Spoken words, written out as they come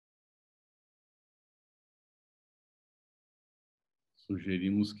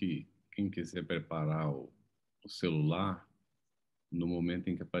sugerimos que quem quiser preparar o celular, no momento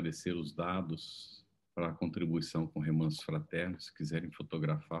em que aparecer os dados para a contribuição com remansos fraternos, se quiserem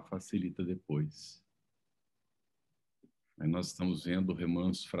fotografar, facilita depois. Aí nós estamos vendo o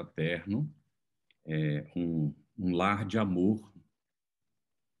remanso fraterno, um lar de amor,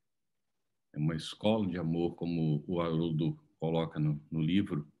 é uma escola de amor, como o Haroldo coloca no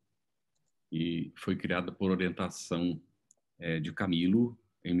livro, e foi criada por orientação de Camilo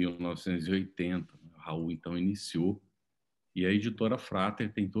em 1980. O Raul, então, iniciou. E a editora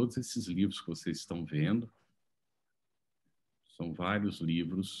Frater tem todos esses livros que vocês estão vendo. São vários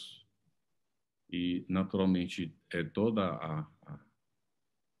livros. E, naturalmente,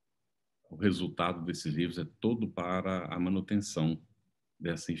 o resultado desses livros é todo para a manutenção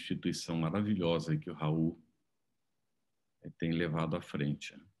dessa instituição maravilhosa que o Raul tem levado à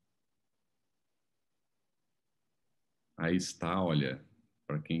frente. Aí está, olha,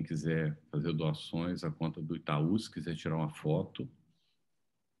 para quem quiser fazer doações, a conta do Itaú, se quiser tirar uma foto.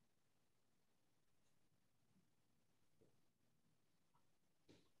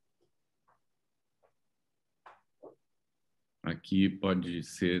 Aqui pode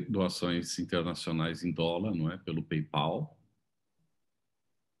ser doações internacionais em dólar, não é? Pelo PayPal.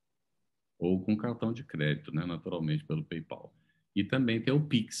 Ou com cartão de crédito, né? Naturalmente, pelo PayPal. E também tem o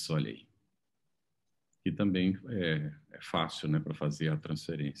Pix, olha aí. Que também é fácil, né? Para fazer a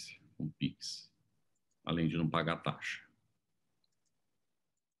transferência com o Pix. Além de não pagar taxa.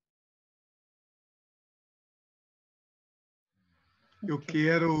 Eu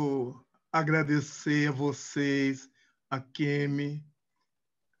quero agradecer a vocês, a Quem,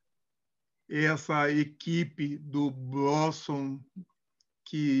 essa equipe do Blossom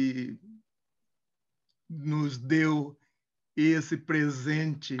que nos deu esse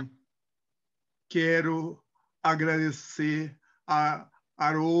presente. Quero agradecer a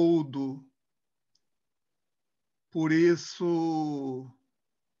Haroldo por isso.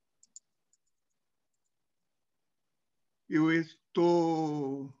 Eu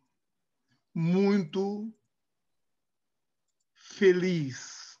estou muito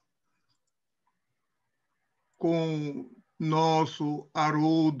feliz com nosso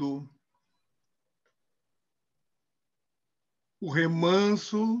Haroldo. O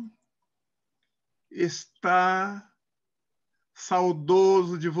remanso está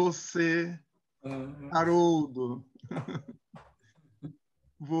saudoso de você, Haroldo.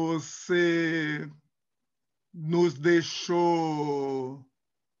 Você nos deixou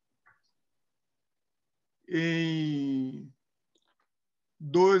em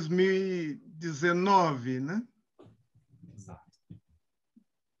 2019, né? Exato.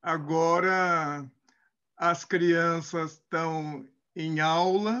 Agora as crianças estão em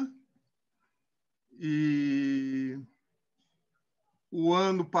aula e o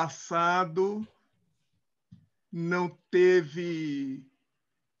ano passado não teve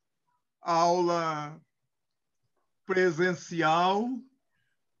aula presencial.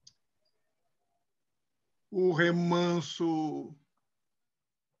 O remanso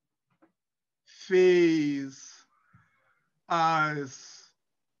fez as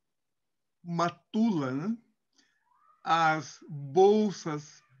matula, né? As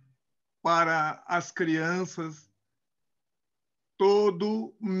bolsas para as crianças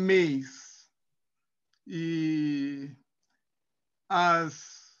todo mês. E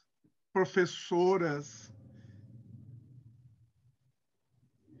as professoras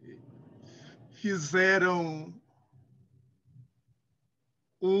fizeram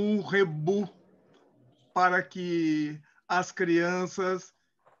um rebu para que as crianças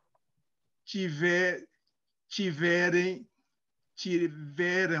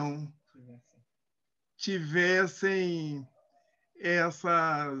tivessem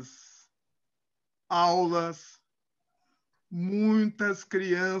essas aulas. Muitas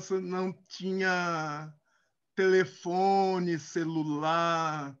crianças não tinham telefone,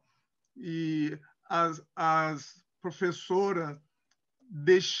 celular, e as professoras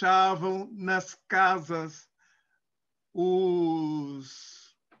deixavam nas casas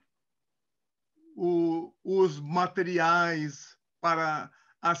os materiais para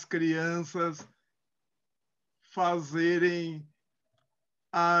as crianças fazerem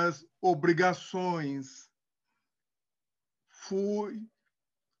as obrigações.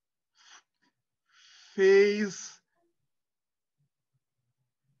 Fez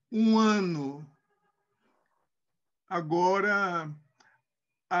um ano. Agora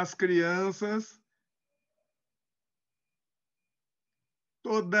as crianças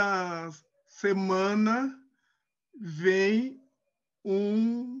toda semana vem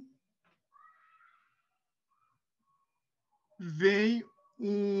um vem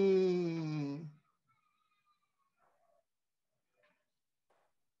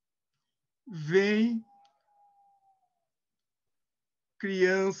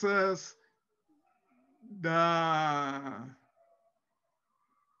crianças da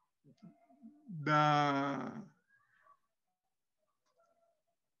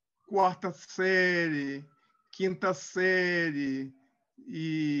quarta série, quinta série,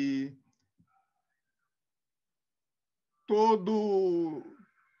 e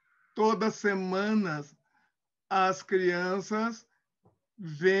toda semana as crianças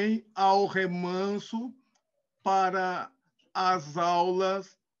vêm ao remanso para as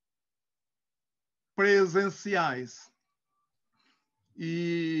aulas presenciais.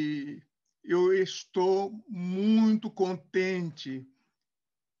 E eu estou muito contente.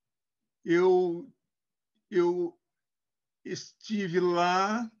 Eu estive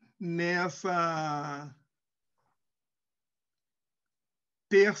lá nessa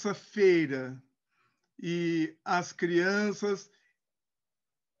terça-feira e as crianças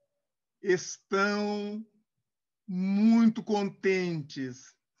estão muito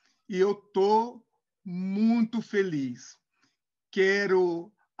contentes e eu estou muito feliz.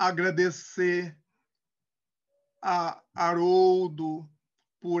 Quero agradecer a Haroldo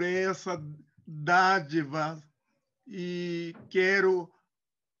por essa dádiva e quero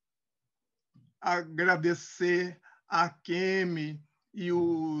agradecer a Quem e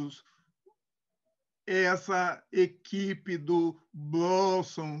essa equipe do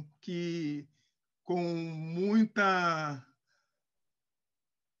Blossom que com muita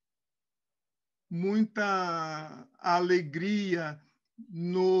alegria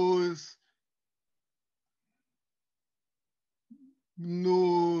nos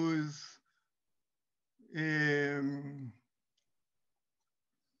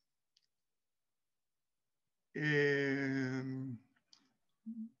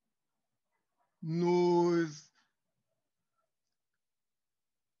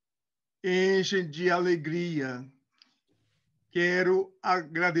enchem de alegria. Quero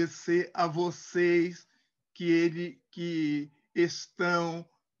agradecer a vocês que estão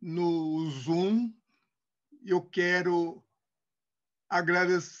no Zoom. Eu quero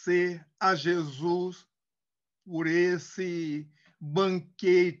agradecer a Jesus por esse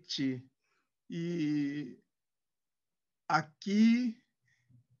banquete. E aqui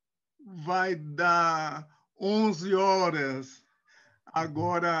vai dar 11 horas.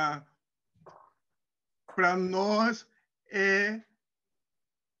 Agora, para nós, é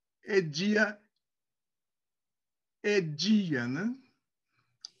dia, né?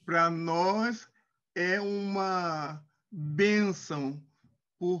 Para nós é uma bênção,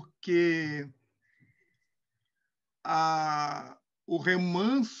 porque o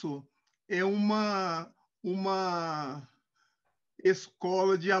remanso é uma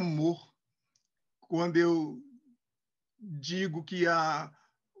escola de amor. Quando eu digo que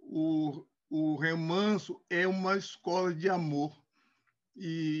o remanso é uma escola de amor.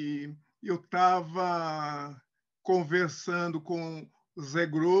 E eu estava conversando com Zé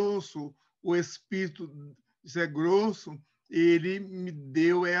Grosso, o espírito Zé Grosso, ele me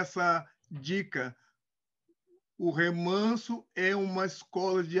deu essa dica. O remanso é uma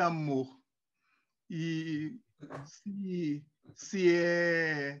escola de amor. E se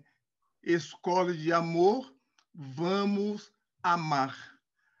é escola de amor, vamos amar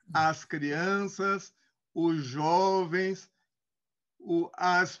as crianças, os jovens,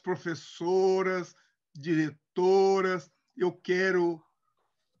 as professoras, diretoras. Eu quero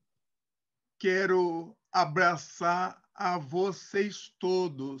abraçar a vocês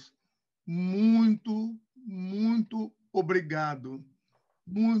todos. Muito, muito obrigado.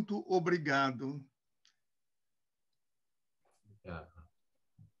 Muito obrigado.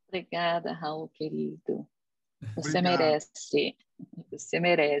 Obrigada, Raul, querido. Você Obrigado. merece. Você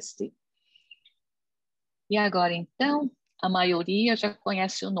merece. E agora, então, a maioria já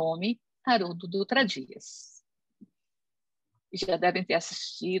conhece o nome Haroldo Dutra Dias. Já devem ter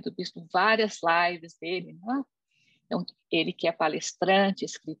assistido, visto várias lives dele. Não é? Então, ele que é palestrante,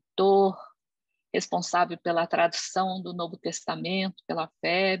 escritor, responsável pela tradução do Novo Testamento, pela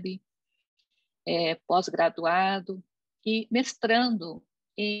FEB, pós-graduado e mestrando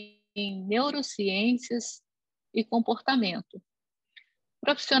em neurociências e comportamento.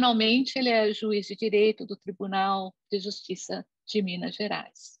 Profissionalmente, ele é juiz de direito do Tribunal de Justiça de Minas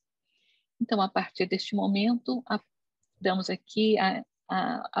Gerais. Então, a partir deste momento, damos aqui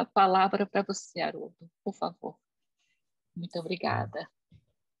a palavra para você, Haroldo, por favor. Muito obrigada.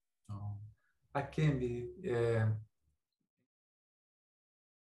 A Quem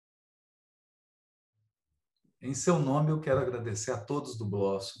Em seu nome, eu quero agradecer a todos do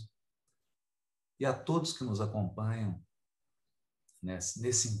Blossom e a todos que nos acompanham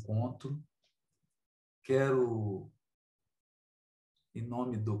nesse encontro. Quero, em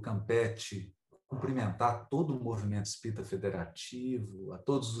nome do Campete, cumprimentar todo o movimento espírita federativo, a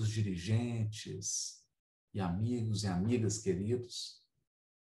todos os dirigentes e amigos e amigas queridos.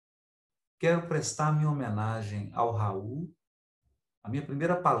 Quero prestar minha homenagem ao Raul. A minha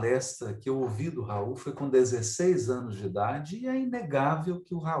primeira palestra que eu ouvi do Raul foi com 16 anos de idade, e é inegável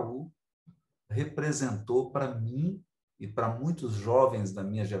que o Raul representou para mim e para muitos jovens da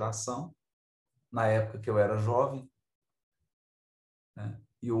minha geração, na época que eu era jovem, né?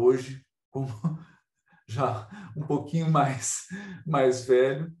 E hoje, como já um pouquinho mais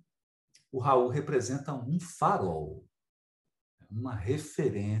velho, o Raul representa um farol, uma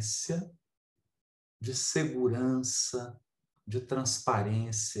referência de segurança, de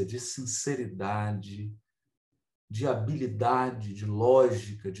transparência, de sinceridade, de habilidade, de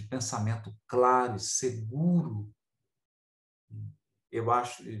lógica, de pensamento claro e seguro. Eu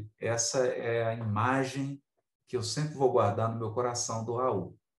acho que essa é a imagem que eu sempre vou guardar no meu coração do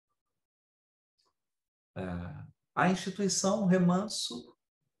Raul. A instituição Remanso,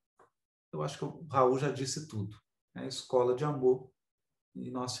 eu acho que o Raul já disse tudo. É a escola de amor. E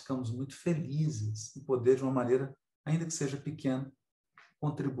nós ficamos muito felizes em poder, de uma maneira, ainda que seja pequena,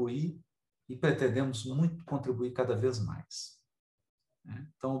 contribuir, e pretendemos muito contribuir cada vez mais.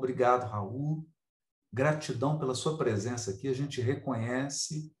 Então, obrigado, Raul. Gratidão pela sua presença aqui. A gente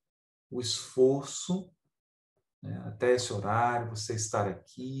reconhece o esforço, né, até esse horário, você estar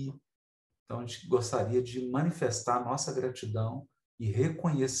aqui. Então, a gente gostaria de manifestar a nossa gratidão e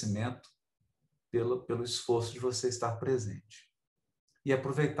reconhecimento pelo esforço de você estar presente. E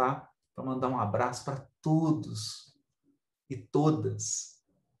aproveitar para mandar um abraço para todos e todas,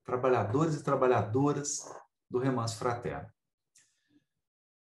 trabalhadores e trabalhadoras do Remanso Fraterno.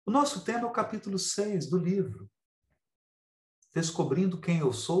 O nosso tema é o capítulo 6 do livro, Descobrindo Quem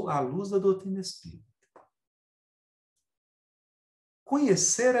Eu Sou, à Luz da Doutrina Espi.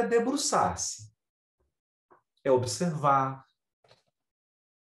 Conhecer é debruçar-se, é observar,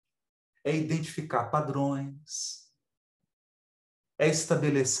 é identificar padrões, é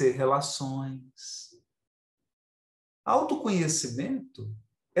estabelecer relações. Autoconhecimento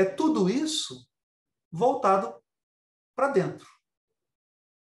é tudo isso voltado para dentro,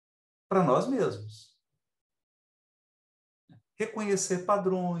 para nós mesmos. Reconhecer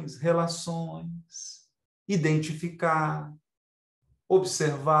padrões, relações, identificar,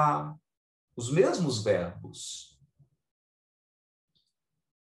 observar, os mesmos verbos.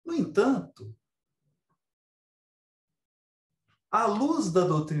 No entanto, a luz da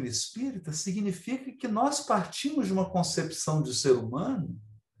doutrina espírita significa que nós partimos de uma concepção de ser humano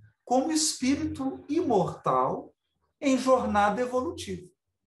como espírito imortal em jornada evolutiva.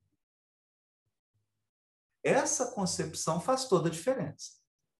 Essa concepção faz toda a diferença.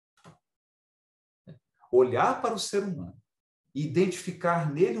 Olhar para o ser humano e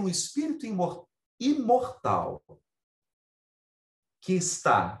identificar nele um espírito imortal que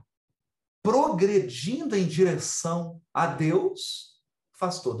está progredindo em direção a Deus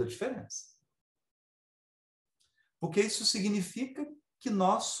faz toda a diferença. Porque isso significa que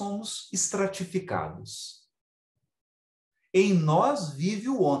nós somos estratificados. Em nós vive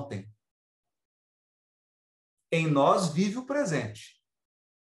o ontem. Em nós vive o presente.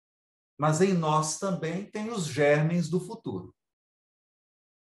 Mas em nós também tem os germes do futuro.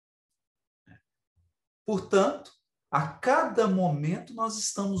 Portanto, a cada momento nós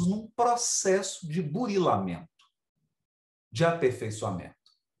estamos num processo de burilamento, de aperfeiçoamento.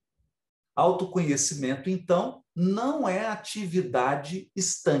 Autoconhecimento, então, não é atividade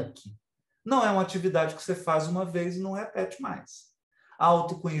estanque. Não é uma atividade que você faz uma vez e não repete mais.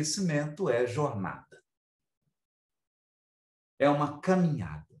 Autoconhecimento é jornada. É uma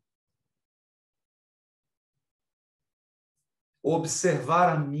caminhada. Observar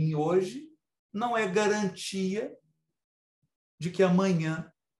a mim hoje não é garantia de que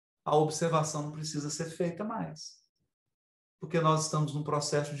amanhã a observação não precisa ser feita mais. Porque nós estamos num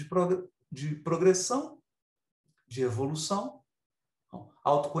processo de progressão, de evolução.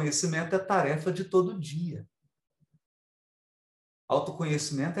 Autoconhecimento é tarefa de todo dia.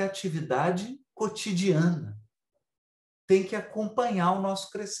 Autoconhecimento é atividade cotidiana. Tem que acompanhar o nosso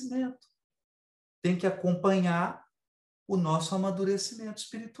crescimento. Tem que acompanhar o nosso amadurecimento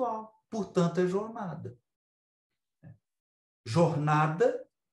espiritual. Portanto, é jornada. Jornada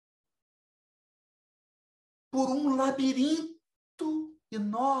por um labirinto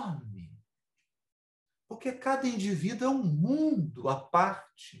enorme. Porque cada indivíduo é um mundo à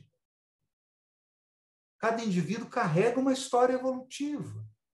parte. Cada indivíduo carrega uma história evolutiva.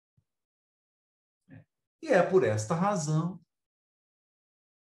 E é por esta razão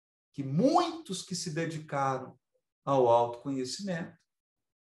que muitos que se dedicaram ao autoconhecimento,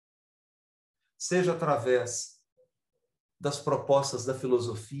 seja através das propostas da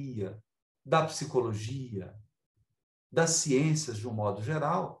filosofia, da psicologia, das ciências de um modo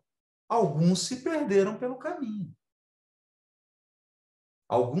geral, alguns se perderam pelo caminho.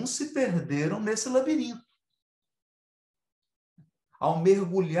 Alguns se perderam nesse labirinto. Ao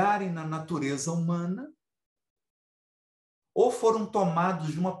mergulharem na natureza humana, ou foram tomados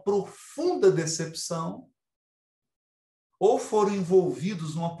de uma profunda decepção, ou foram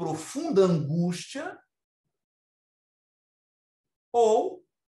envolvidos numa profunda angústia, ou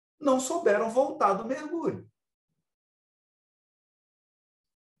não souberam voltar do mergulho.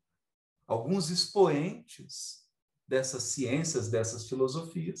 Alguns expoentes dessas ciências, dessas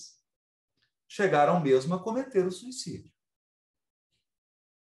filosofias, chegaram mesmo a cometer o suicídio.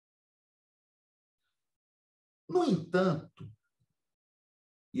 No entanto,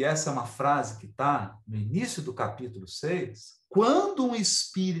 e essa é uma frase que está no início do capítulo 6, quando um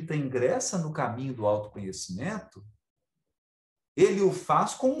espírita ingressa no caminho do autoconhecimento, ele o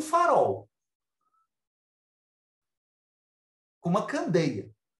faz com um farol, com uma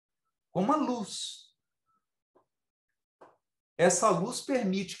candeia, com uma luz. Essa luz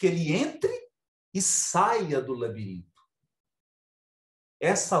permite que ele entre e saia do labirinto.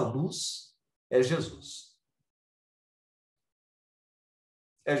 Essa luz é Jesus.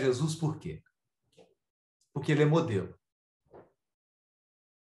 É Jesus por quê? Porque ele é modelo.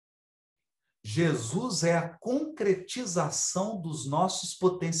 Jesus é a concretização dos nossos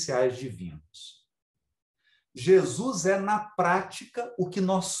potenciais divinos. Jesus é, na prática, o que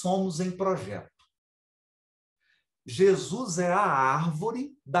nós somos em projeto. Jesus é a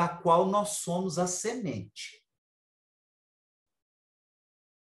árvore da qual nós somos a semente.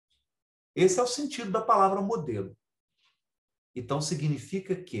 Esse é o sentido da palavra modelo. Então,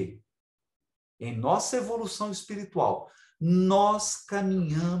 significa que, em nossa evolução espiritual, nós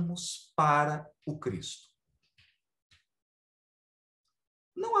caminhamos para o Cristo.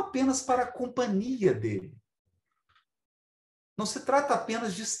 Não apenas para a companhia dele. Não se trata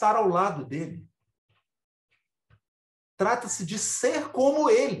apenas de estar ao lado dele. Trata-se de ser como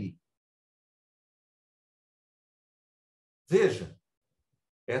ele. Veja,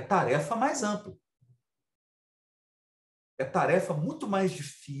 é tarefa mais ampla. É tarefa muito mais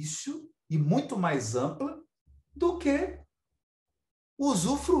difícil e muito mais ampla do que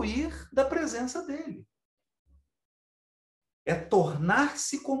usufruir da presença dele. É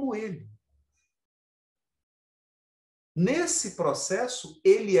tornar-se como ele. Nesse processo,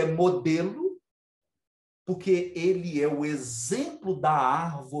 ele é modelo, porque ele é o exemplo da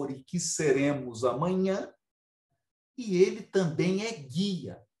árvore que seremos amanhã, e ele também é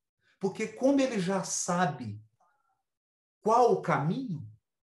guia, porque como ele já sabe qual o caminho,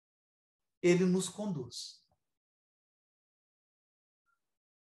 ele nos conduz.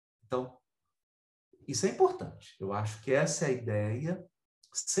 Então, isso é importante. Eu acho que essa é a ideia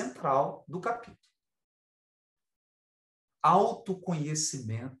central do capítulo.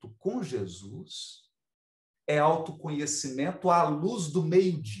 Autoconhecimento com Jesus é autoconhecimento à luz do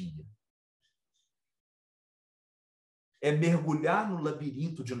meio-dia. É mergulhar no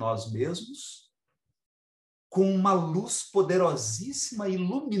labirinto de nós mesmos com uma luz poderosíssima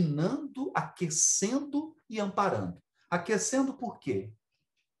iluminando, aquecendo e amparando. Aquecendo por quê?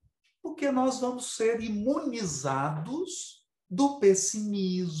 Porque nós vamos ser imunizados do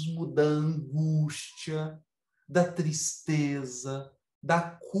pessimismo, da angústia, da tristeza,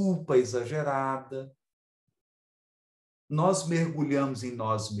 da culpa exagerada. Nós mergulhamos em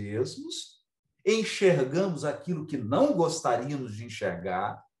nós mesmos, enxergamos aquilo que não gostaríamos de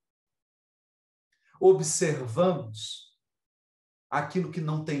enxergar, observamos aquilo que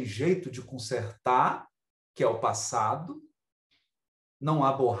não tem jeito de consertar, que é o passado, não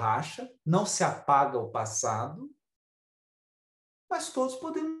há borracha, não se apaga o passado, mas todos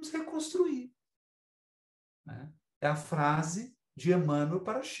podemos reconstruir. É a frase de Emmanuel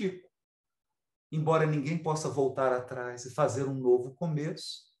para Chico. Embora ninguém possa voltar atrás e fazer um novo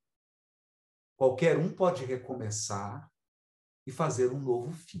começo, qualquer um pode recomeçar e fazer um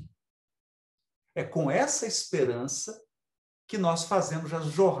novo fim. É com essa esperança que nós fazemos a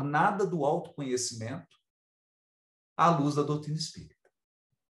jornada do autoconhecimento à luz da doutrina espírita.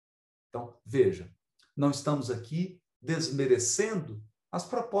 Então, veja, não estamos aqui desmerecendo as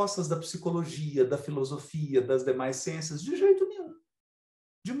propostas da psicologia, da filosofia, das demais ciências, de jeito nenhum.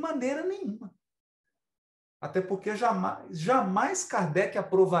 De maneira nenhuma. Até porque jamais Kardec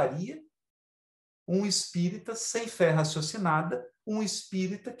aprovaria um espírita sem fé raciocinada, um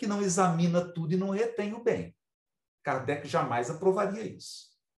espírita que não examina tudo e não retém o bem. Kardec jamais aprovaria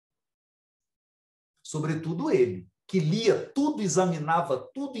isso. Sobretudo ele, que lia tudo, examinava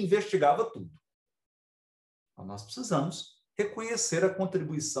tudo, investigava tudo. Então, nós precisamos reconhecer a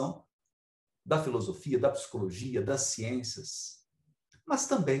contribuição da filosofia, da psicologia, das ciências, mas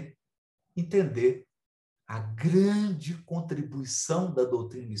também entender a grande contribuição da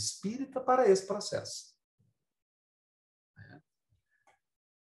doutrina espírita para esse processo.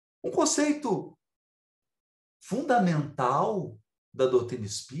 Um conceito fundamental da doutrina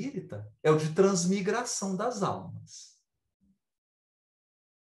espírita é o de transmigração das almas.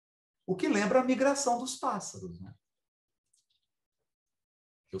 O que lembra a migração dos pássaros, né?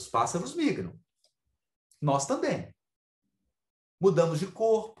 Que os pássaros migram. Nós também. Mudamos de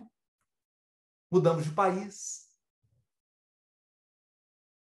corpo, mudamos de país,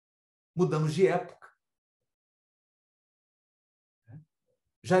 mudamos de época.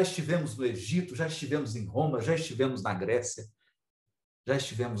 Já estivemos no Egito, já estivemos em Roma, já estivemos na Grécia, já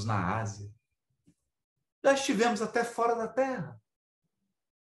estivemos na Ásia, já estivemos até fora da Terra.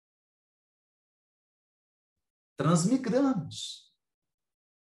 Transmigramos.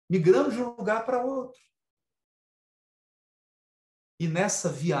 Migramos de um lugar para outro. E nessa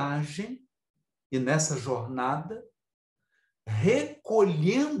viagem, e nessa jornada,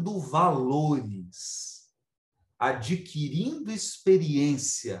 recolhendo valores, adquirindo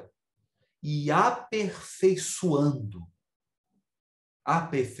experiência e aperfeiçoando,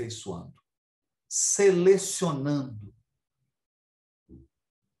 selecionando.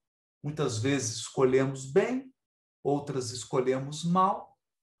 Muitas vezes escolhemos bem, outras escolhemos mal,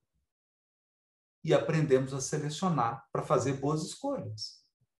 e aprendemos a selecionar para fazer boas escolhas.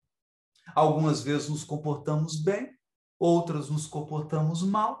 Algumas vezes nos comportamos bem, outras nos comportamos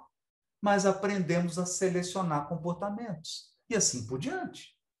mal, mas aprendemos a selecionar comportamentos. E assim por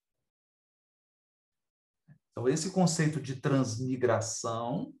diante. Então, esse conceito de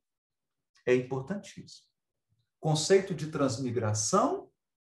transmigração é importantíssimo. Conceito de transmigração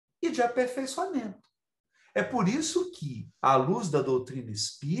e de aperfeiçoamento. É por isso que, à luz da doutrina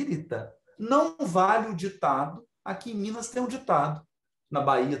espírita, não vale o ditado. Aqui em Minas tem um ditado, na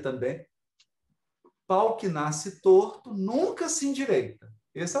Bahia também. Pau que nasce torto nunca se endireita.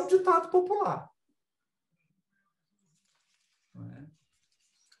 Esse é o ditado popular. Não é?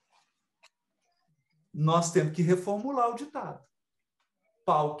 Nós temos que reformular o ditado.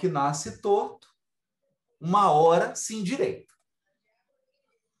 Pau que nasce torto, uma hora se endireita.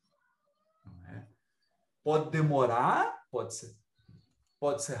 Não é? Pode demorar, pode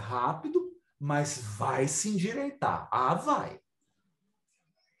ser rápido, mas vai se endireitar. Ah, vai.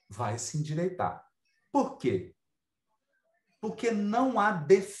 Vai se endireitar. Por quê? Porque não há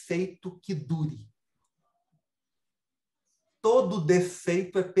defeito que dure. Todo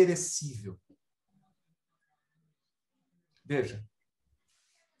defeito é perecível. Veja,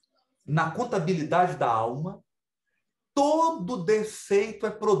 na contabilidade da alma, todo defeito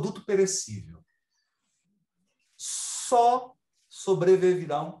é produto perecível. Só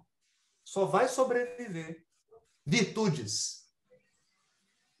sobreviverão, só vai sobreviver virtudes,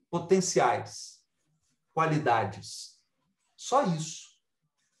 potenciais, qualidades. Só isso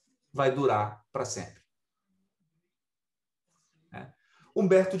vai durar para sempre.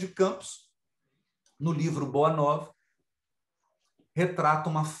 Humberto de Campos, no livro Boa Nova, retrata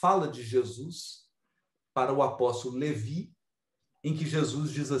uma fala de Jesus para o apóstolo Levi, em que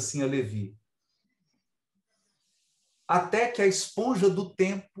Jesus diz assim a Levi: até que a esponja do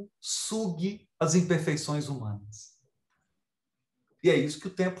tempo sugue as imperfeições humanas. E é isso que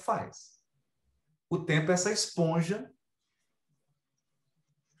o tempo faz. O tempo é essa esponja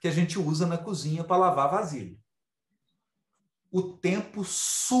que a gente usa na cozinha para lavar a vasilha. O tempo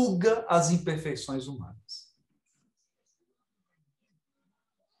suga as imperfeições humanas.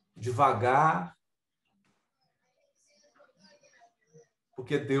 Devagar,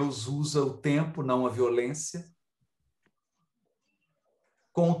 porque Deus usa o tempo, não a violência.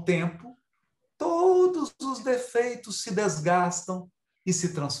 Com o tempo, todos os defeitos se desgastam e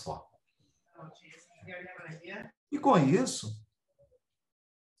se transformam. E com isso,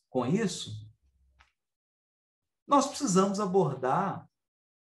 nós precisamos abordar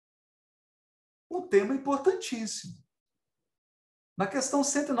um tema importantíssimo. Na questão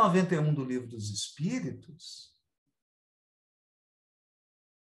 191 do Livro dos Espíritos,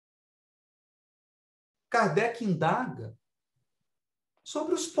 Kardec indaga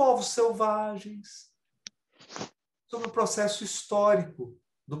sobre os povos selvagens, sobre o processo histórico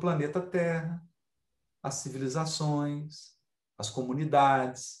do planeta Terra, as civilizações, as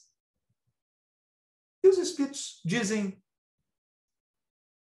comunidades. E os espíritos dizem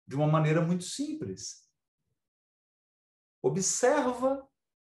de uma maneira muito simples: observa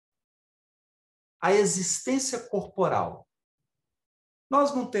a existência corporal.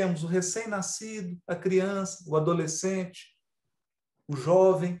 Nós não temos o recém-nascido, a criança, o adolescente, o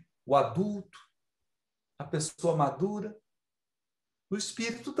jovem, o adulto, a pessoa madura. O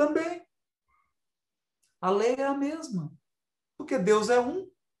espírito também. A lei é a mesma, porque Deus é um.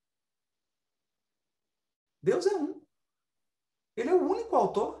 Deus é um. Ele é o único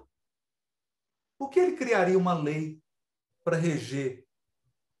autor. Por que ele criaria uma lei para reger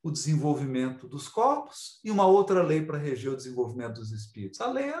o desenvolvimento dos corpos e uma outra lei para reger o desenvolvimento dos espíritos? A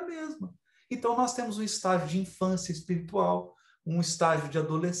lei é a mesma. Então, nós temos um estágio de infância espiritual, um estágio de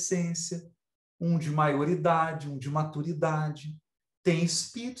adolescência, um de maioridade, um de maturidade. Tem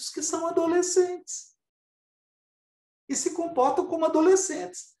espíritos que são adolescentes e se comportam como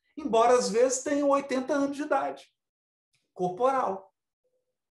adolescentes, embora às vezes tenham 80 anos de idade. Corporal.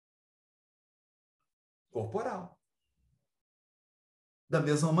 Corporal. Da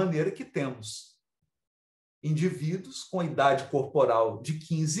mesma maneira que temos indivíduos com idade corporal de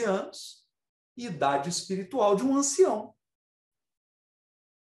 15 anos e idade espiritual de um ancião.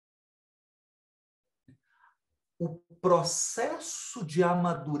 O processo de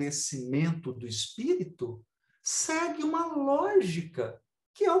amadurecimento do espírito segue uma lógica,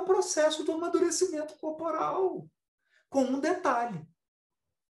 que é o processo do amadurecimento corporal, com um detalhe.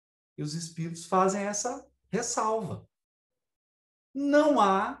 E os espíritos fazem essa ressalva. Não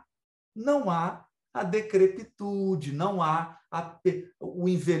há a decrepitude, não há o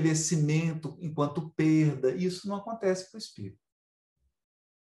envelhecimento enquanto perda. Isso não acontece para o espírito.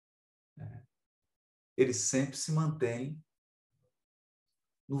 Ele sempre se mantém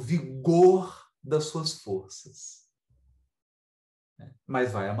no vigor das suas forças.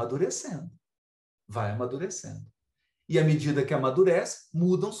 Mas vai amadurecendo. Vai amadurecendo. E à medida que amadurece,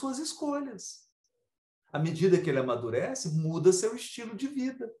 mudam suas escolhas. À medida que ele amadurece, muda seu estilo de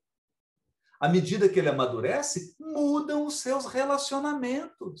vida. À medida que ele amadurece, mudam os seus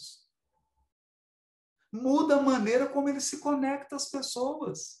relacionamentos. Muda a maneira como ele se conecta às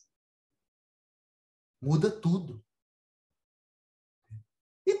pessoas. Muda tudo.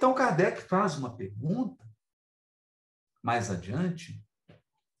 Então, Kardec faz uma pergunta, mais adiante,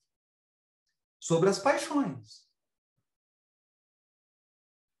 sobre as paixões.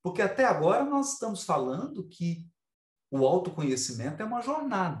 Porque até agora nós estamos falando que o autoconhecimento é uma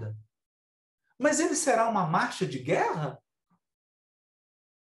jornada. Mas ele será uma marcha de guerra?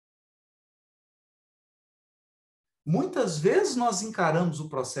 Muitas vezes nós encaramos o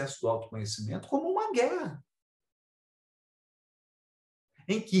processo do autoconhecimento como uma guerra,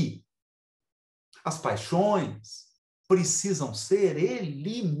 em que as paixões precisam ser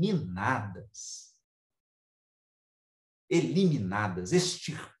eliminadas. Eliminadas,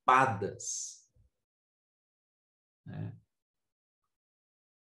 extirpadas.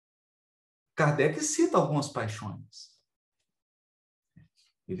 Kardec cita algumas paixões.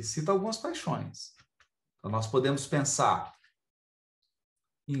 Ele cita algumas paixões. Então, nós podemos pensar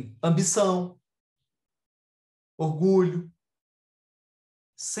em ambição, orgulho,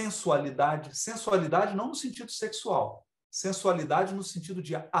 sensualidade. Sensualidade não no sentido sexual. Sensualidade no sentido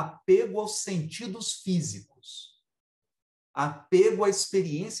de apego aos sentidos físicos. Apego à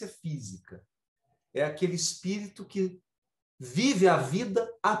experiência física. É aquele espírito que vive a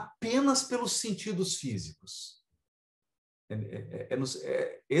vida apenas pelos sentidos físicos.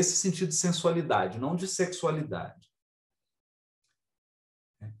 É esse sentido de sensualidade, não de sexualidade.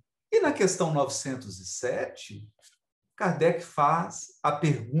 E na questão 907, Kardec faz a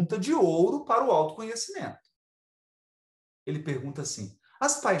pergunta de ouro para o autoconhecimento. Ele pergunta assim: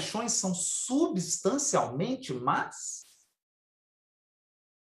 as paixões são substancialmente más?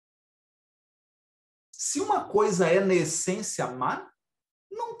 Se uma coisa é, na essência, má,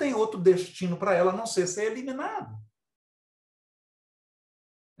 não tem outro destino para ela a não ser eliminada.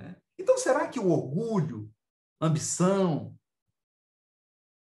 Então, será que o orgulho, ambição,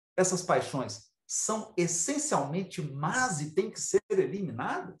 essas paixões são essencialmente más e têm que ser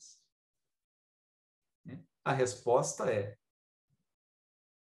eliminadas? A resposta é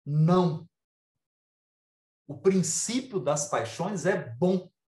não. O princípio das paixões é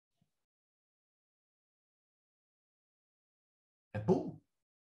bom. É bom.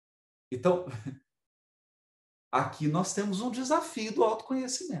 Então, aqui nós temos um desafio do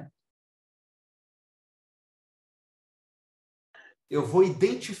autoconhecimento. Eu vou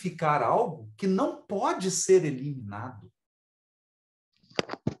identificar algo que não pode ser eliminado.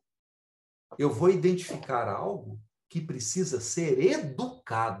 Eu vou identificar algo que precisa ser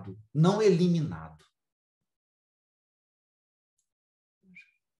educado, não eliminado.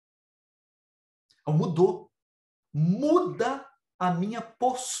 Então, mudou. Muda a minha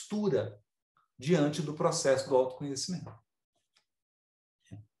postura diante do processo do autoconhecimento.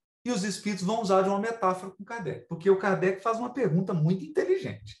 E os espíritos vão usar de uma metáfora com Kardec, porque o Kardec faz uma pergunta muito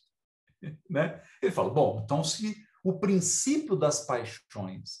inteligente, né? Ele fala, bom, então se o princípio das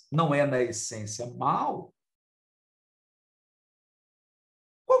paixões não é, na essência, mal,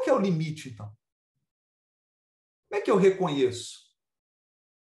 qual que é o limite, então? Como é que eu reconheço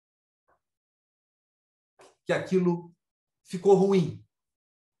que aquilo ficou ruim,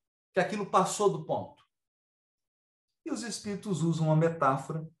 que aquilo passou do ponto? E os espíritos usam uma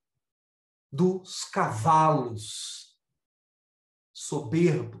metáfora dos cavalos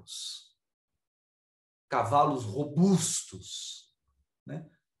soberbos, cavalos robustos,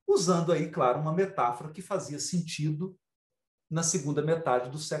 né? Usando aí, claro, uma metáfora que fazia sentido na segunda metade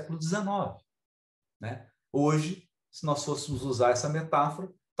do século XIX, né? Hoje, se nós fôssemos usar essa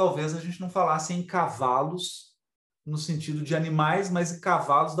metáfora, talvez a gente não falasse em cavalos no sentido de animais, mas em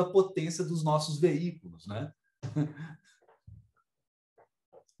cavalos da potência dos nossos veículos, né?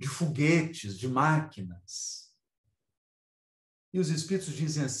 De foguetes, de máquinas. E os espíritos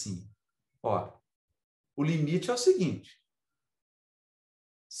dizem assim, ó, o limite é o seguinte,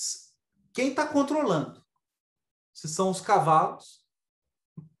 quem está controlando? Se são os cavalos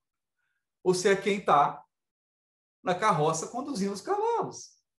ou se é quem está na carroça conduzindo os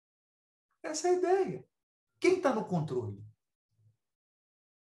cavalos. Essa é a ideia. Quem está no controle?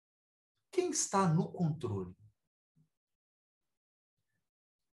 Quem está no controle?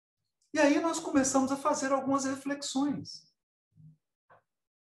 E aí nós começamos a fazer algumas reflexões.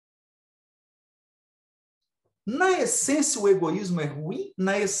 Na essência, o egoísmo é ruim?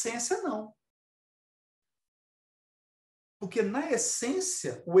 Na essência, não. Porque, na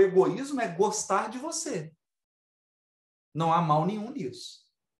essência, o egoísmo é gostar de você. Não há mal nenhum nisso.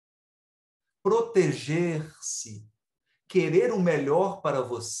 Proteger-se, querer o melhor para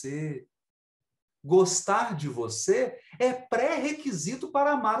você, gostar de você, é pré-requisito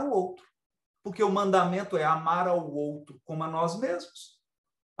para amar o outro. Porque o mandamento é amar ao outro como a nós mesmos,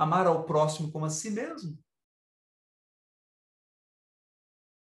 amar ao próximo como a si mesmo.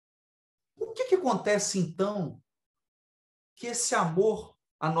 O que acontece, então, que esse amor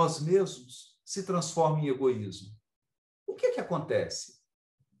a nós mesmos se transforma em egoísmo? O que acontece?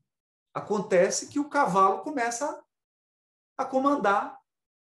 Acontece que o cavalo começa a comandar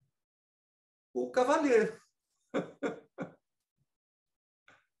o cavaleiro.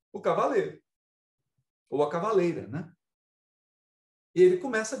 O cavaleiro. Ou a cavaleira, né? E ele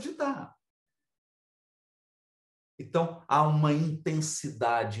começa a ditar. Então, há uma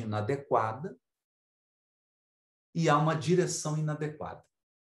intensidade inadequada e há uma direção inadequada.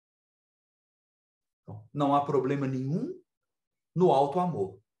 Então, não há problema nenhum no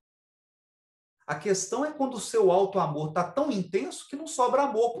auto-amor. A questão é quando o seu auto-amor está tão intenso que não sobra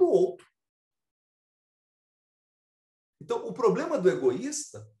amor para o outro. Então, o problema do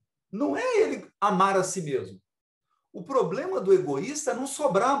egoísta não é ele amar a si mesmo. O problema do egoísta é não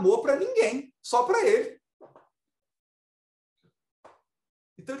sobrar amor para ninguém, só para ele.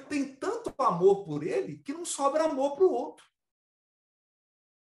 Então, ele tem tanto amor por ele que não sobra amor para o outro.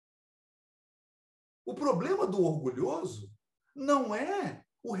 O problema do orgulhoso não é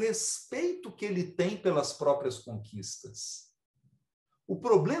o respeito que ele tem pelas próprias conquistas. O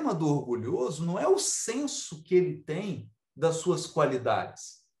problema do orgulhoso não é o senso que ele tem das suas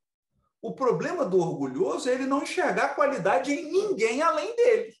qualidades. O problema do orgulhoso é ele não enxergar qualidade em ninguém além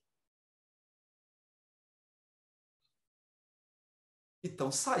dele.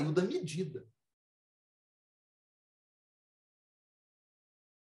 Então, saiu da medida.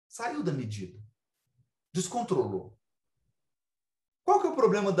 Saiu da medida. Descontrolou. Qual que é o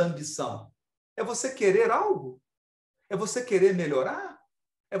problema da ambição? É você querer algo? É você querer melhorar?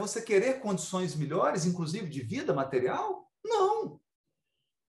 É você querer condições melhores, inclusive de vida material? Não.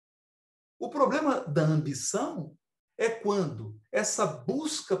 O problema da ambição é quando essa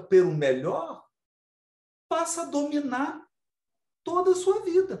busca pelo melhor passa a dominar toda a sua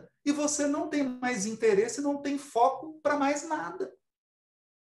vida. E você não tem mais interesse, não tem foco para mais nada.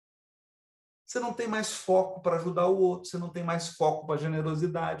 Você não tem mais foco para ajudar o outro, você não tem mais foco para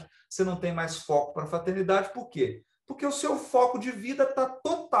generosidade, você não tem mais foco para fraternidade. Por quê? Porque o seu foco de vida está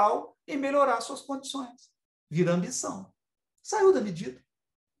total em melhorar suas condições. Vira ambição. Saiu da medida.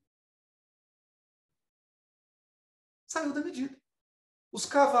 Saiu da medida. Os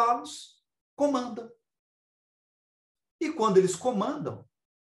cavalos comandam. E quando eles comandam,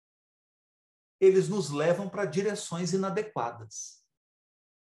 eles nos levam para direções inadequadas.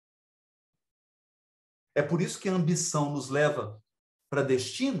 É por isso que a ambição nos leva para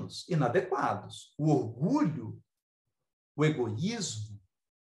destinos inadequados. O orgulho, o egoísmo,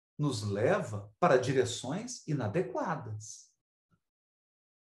 nos leva para direções inadequadas.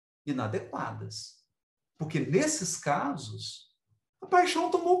 Inadequadas. Porque nesses casos, a paixão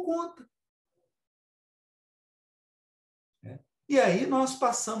tomou conta. E aí nós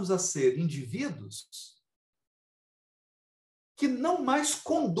passamos a ser indivíduos que não mais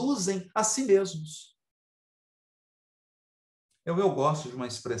conduzem a si mesmos. Eu gosto de uma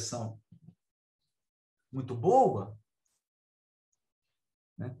expressão muito boa,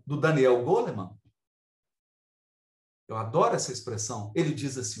 né, do Daniel Goleman. Eu adoro essa expressão. Ele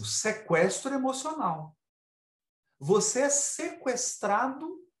diz assim, o sequestro emocional. Você é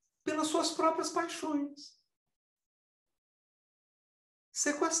sequestrado pelas suas próprias paixões.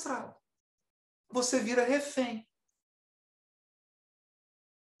 Sequestrado. Você vira refém.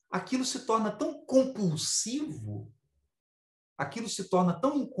 Aquilo se torna tão compulsivo, aquilo se torna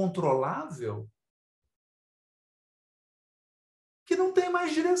tão incontrolável, que não tem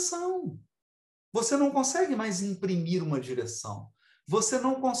mais direção. Você não consegue mais imprimir uma direção. Você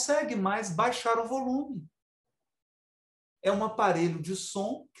não consegue mais baixar o volume. É um aparelho de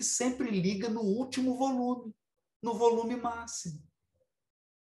som que sempre liga no último volume, no volume máximo.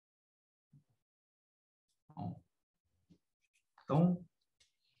 Então,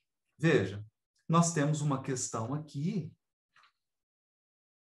 veja, nós temos uma questão aqui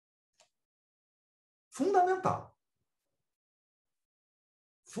fundamental.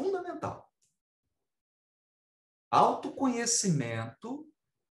 Fundamental. Autoconhecimento,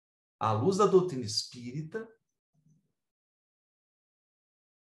 à luz da doutrina espírita,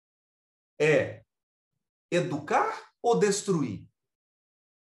 é educar ou destruir?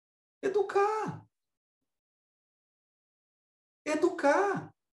 Educar.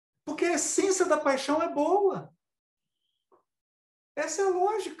 Educar. Porque a essência da paixão é boa. Essa é a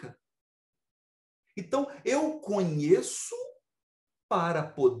lógica. Então, eu conheço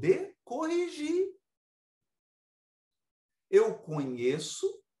para poder corrigir. Eu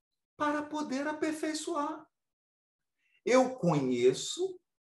conheço para poder aperfeiçoar. Eu conheço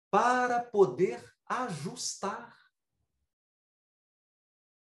para poder ajustar.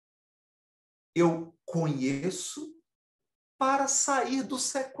 Eu conheço para sair do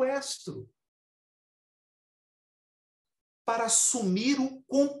sequestro, para assumir o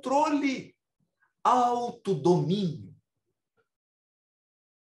controle, autodomínio.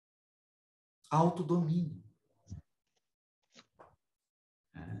 Autodomínio.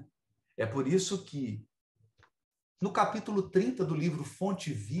 É por isso que, no capítulo 30 do livro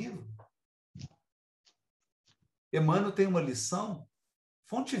Fonte Viva, Emmanuel tem uma lição,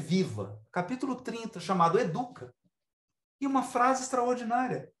 Fonte Viva, capítulo 30, chamado Educa. E uma frase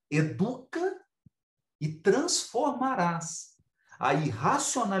extraordinária. Educa e transformarás a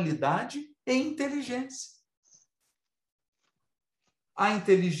irracionalidade em inteligência. A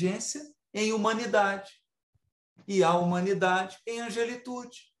inteligência em humanidade. E a humanidade em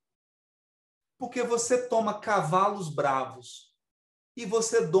angelitude. Porque você toma cavalos bravos e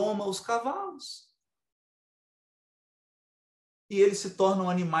você doma os cavalos. E eles se tornam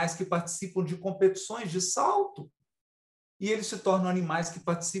animais que participam de competições de salto. E eles se tornam animais que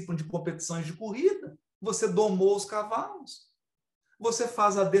participam de competições de corrida. Você domou os cavalos. Você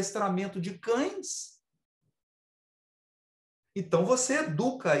faz adestramento de cães. Então, você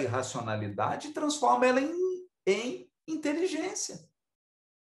educa a irracionalidade e transforma ela em inteligência.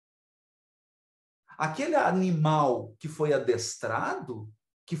 Aquele animal que foi adestrado,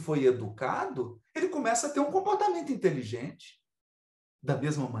 que foi educado, ele começa a ter um comportamento inteligente. Da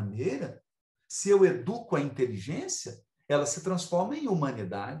mesma maneira, se eu educo a inteligência, ela se transforma em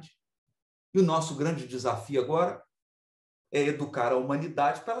humanidade. E o nosso grande desafio agora é educar a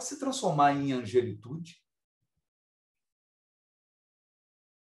humanidade para ela se transformar em angelitude.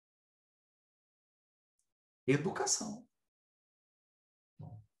 Educação.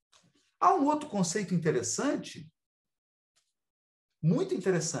 Há um outro conceito interessante, muito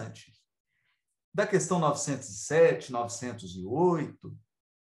interessante, da questão 907, 908,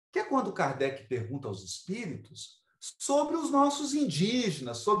 que é quando Kardec pergunta aos espíritos sobre os nossos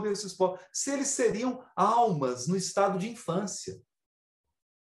indígenas, sobre esses povos, se eles seriam almas no estado de infância.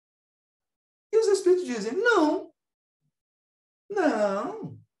 E os espíritos dizem, não,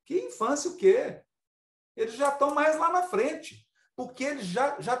 que infância o quê? Eles já estão mais lá na frente, porque eles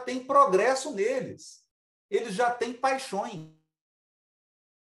já têm progresso neles, eles já têm paixões.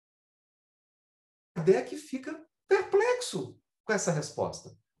 Kardec fica perplexo com essa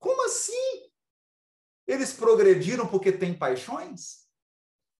resposta. Como assim? Eles progrediram porque têm paixões?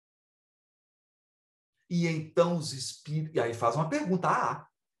 E então os espíritos... E aí faz uma pergunta, A.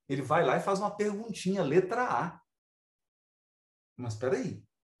 Ele vai lá e faz uma perguntinha, letra A. Mas espera aí.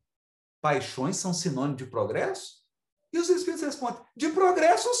 Paixões são sinônimo de progresso? E os espíritos respondem, de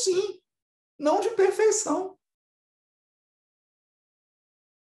progresso sim, não de perfeição.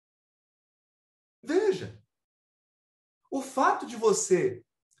 Veja, o fato de você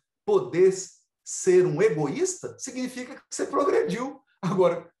poder ser um egoísta significa que você progrediu.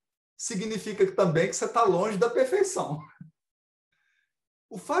 Agora, significa também que você está longe da perfeição.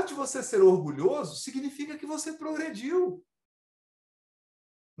 O fato de você ser orgulhoso significa que você progrediu.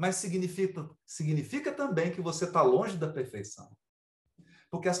 Mas significa também que você está longe da perfeição.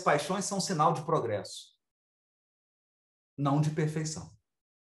 Porque as paixões são um sinal de progresso, não de perfeição.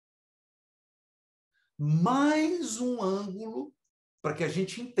 Mais um ângulo para que a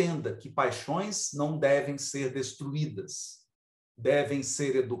gente entenda que paixões não devem ser destruídas, devem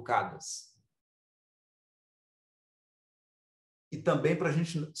ser educadas. E também para a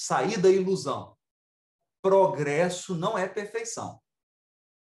gente sair da ilusão. Progresso não é perfeição.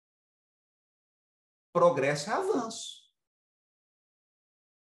 Progresso é avanço.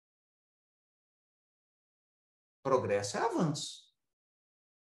 Progresso é avanço.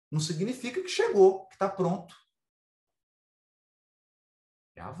 Não significa que chegou, que está pronto.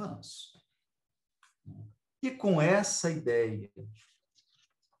 É avanço. E com essa ideia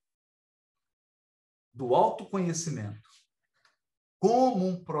do autoconhecimento como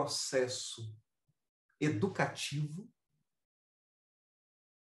um processo educativo,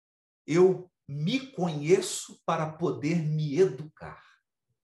 eu me conheço para poder me educar.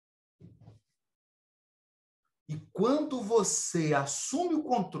 E quando você assume o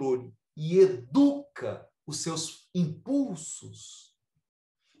controle e educa os seus impulsos,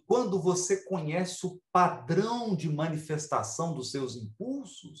 quando você conhece o padrão de manifestação dos seus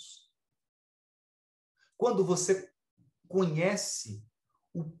impulsos, quando você conhece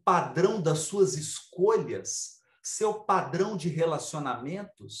o padrão das suas escolhas, seu padrão de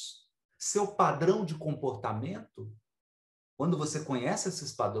relacionamentos, seu padrão de comportamento, quando você conhece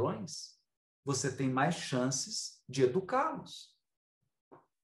esses padrões, você tem mais chances de educá-los.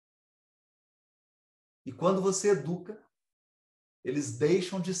 E quando você educa, eles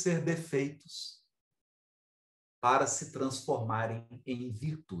deixam de ser defeitos para se transformarem em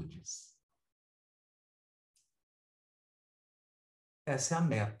virtudes. Essa é a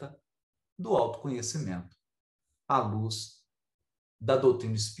meta do autoconhecimento, à luz da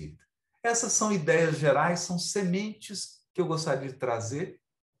doutrina espírita. Essas são ideias gerais, são sementes que eu gostaria de trazer.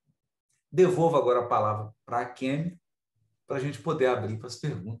 Devolvo agora a palavra para a Quem, para a gente poder abrir para as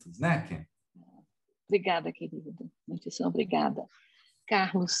perguntas, né, Quem? Obrigada, querido. Muitíssimo obrigada.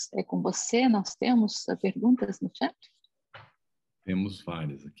 Carlos, é com você? Nós temos perguntas no chat? Temos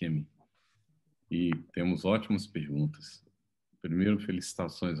várias, Quem. E temos ótimas perguntas. Primeiro,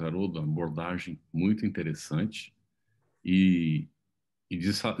 felicitações, Haroldo, uma abordagem muito interessante e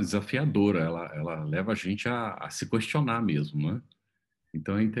desafiadora. Ela leva a gente a se questionar mesmo, né?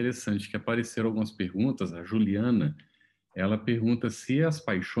 Então é interessante que apareceram algumas perguntas. A Juliana, ela pergunta se as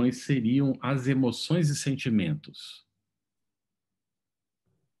paixões seriam as emoções e sentimentos.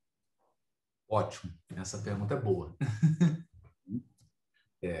 Ótimo, essa pergunta é boa.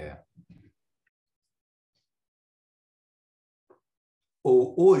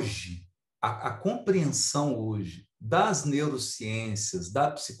 Hoje, a compreensão hoje das neurociências,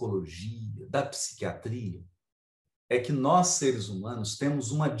 da psicologia, da psiquiatria, é que nós, seres humanos,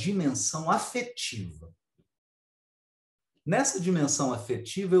 temos uma dimensão afetiva. Nessa dimensão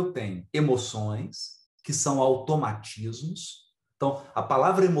afetiva, eu tenho emoções, que são automatismos. Então, a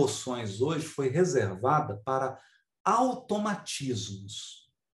palavra emoções hoje foi reservada para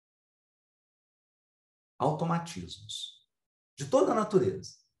automatismos. Automatismos. De toda a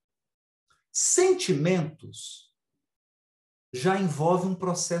natureza. Sentimentos já envolve um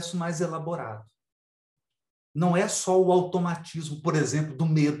processo mais elaborado. Não é só o automatismo, por exemplo, do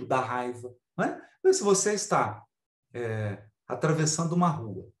medo, da raiva. Não é? Se você está atravessando uma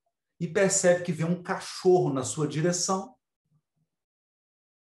rua e percebe que vê um cachorro na sua direção,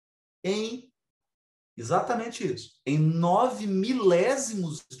 exatamente isso, em 9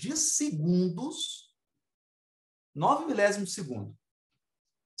 milésimos de segundos, 9 milésimos de segundo,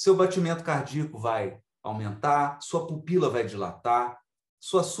 seu batimento cardíaco vai aumentar, sua pupila vai dilatar,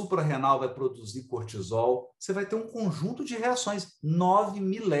 sua suprarrenal vai produzir cortisol, você vai ter um conjunto de reações, 9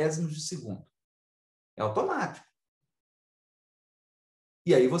 milésimos de segundo. É automático.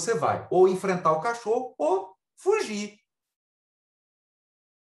 E aí você vai ou enfrentar o cachorro ou fugir.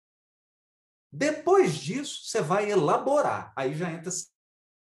 Depois disso, você vai elaborar. Aí já entra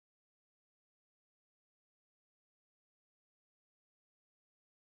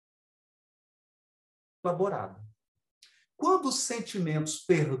elaborada. Quando os sentimentos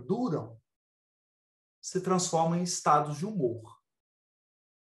perduram, se transformam em estados de humor.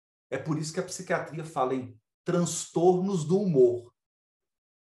 É por isso que a psiquiatria fala em transtornos do humor.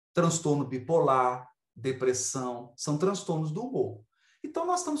 Transtorno bipolar, depressão, são transtornos do humor. Então,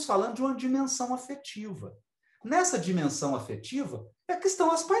 nós estamos falando de uma dimensão afetiva. Nessa dimensão afetiva é que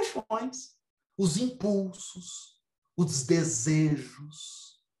estão as paixões, os impulsos, os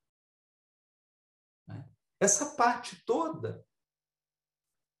desejos. Essa parte toda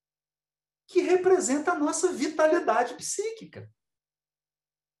que representa a nossa vitalidade psíquica.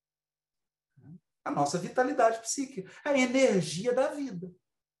 A nossa vitalidade psíquica, a energia da vida.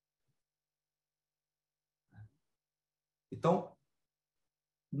 Então,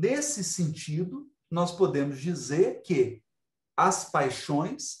 nesse sentido, nós podemos dizer que as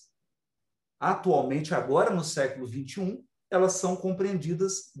paixões, atualmente, agora no século XXI, elas são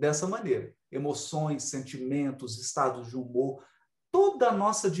compreendidas dessa maneira. Emoções, sentimentos, estados de humor, toda a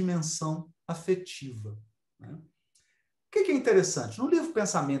nossa dimensão afetiva. O que é interessante? No livro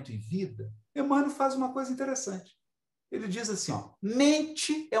Pensamento e Vida, Emmanuel faz uma coisa interessante. Ele diz assim,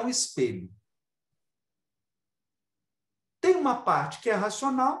 mente é um espelho. Tem uma parte que é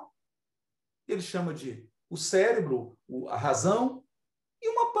racional, ele chama de o cérebro, a razão, e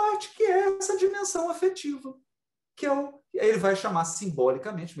uma parte que é essa dimensão afetiva, que ele vai chamar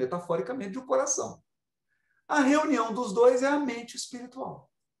simbolicamente, metaforicamente, de o coração. A reunião dos dois é a mente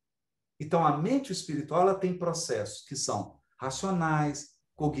espiritual. Então, a mente espiritual ela tem processos que são racionais,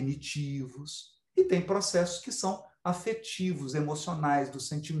 cognitivos, e tem processos que são afetivos, emocionais, do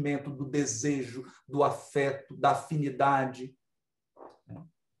sentimento, do desejo, do afeto, da afinidade.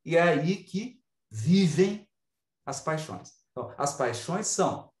 E é aí que vivem as paixões. Então, as paixões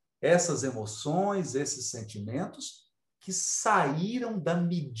são essas emoções, esses sentimentos que saíram da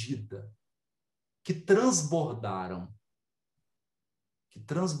medida, que transbordaram.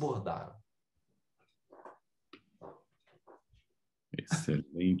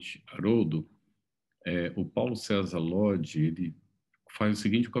 Excelente. Haroldo, o Paulo César Lodi, ele faz o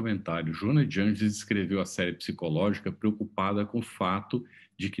seguinte comentário: Joana de Anjos escreveu a série psicológica preocupada com o fato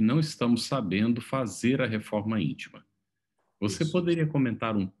de que não estamos sabendo fazer a reforma íntima. Você poderia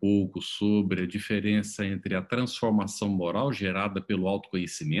comentar um pouco sobre a diferença entre a transformação moral gerada pelo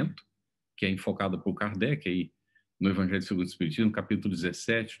autoconhecimento, que é enfocada por Kardec aí no Evangelho segundo o Espiritismo, no capítulo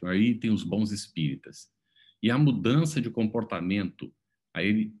 17, aí tem os bons espíritas, e a mudança de comportamento, aí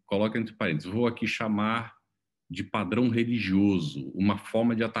ele coloca entre parênteses, vou aqui chamar de padrão religioso, uma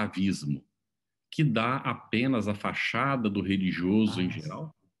forma de atavismo, que dá apenas a fachada do religioso em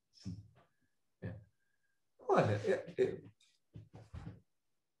geral? Sim. Olha,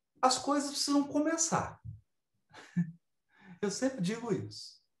 as coisas precisam começar. Eu sempre digo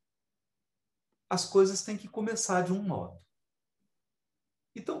isso. As coisas têm que começar de um modo.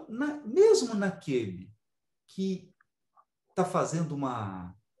 Então, mesmo naquele que está fazendo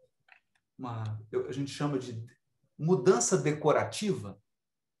a gente chama de mudança decorativa,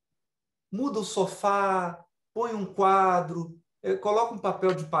 muda o sofá, põe um quadro, coloca um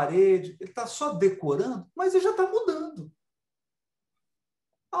papel de parede, ele está só decorando, mas ele já está mudando.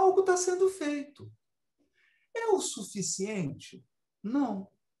 Algo está sendo feito. É o suficiente?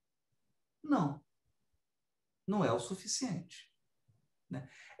 Não. Não é o suficiente. Né?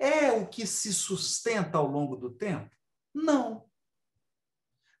 É o que se sustenta ao longo do tempo? Não.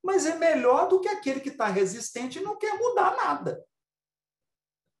 Mas é melhor do que aquele que está resistente e não quer mudar nada.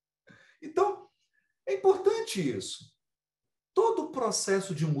 Então, é importante isso. Todo o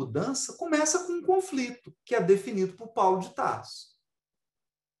processo de mudança começa com um conflito, que é definido por Paulo de Tarso.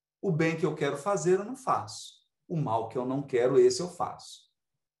 O bem que eu quero fazer, eu não faço. O mal que eu não quero, esse eu faço.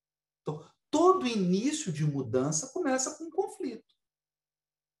 Então, todo início de mudança começa com um conflito.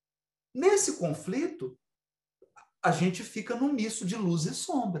 Nesse conflito, a gente fica num misto de luz e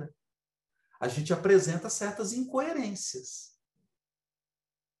sombra. A gente apresenta certas incoerências.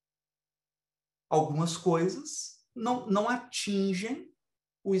 Algumas coisas não atingem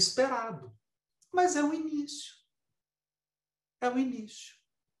o esperado, mas é o início. É o início.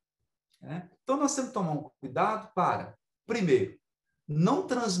 Então, nós temos que tomar um cuidado para, primeiro, não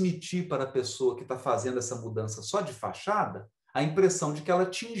transmitir para a pessoa que está fazendo essa mudança só de fachada a impressão de que ela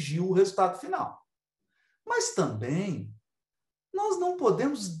atingiu o resultado final. Mas também, nós não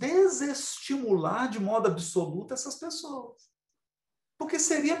podemos desestimular de modo absoluto essas pessoas. Porque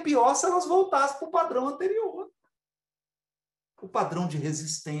seria pior se elas voltassem para o padrão anterior. O padrão de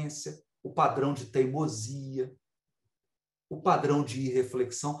resistência, o padrão de teimosia, o padrão de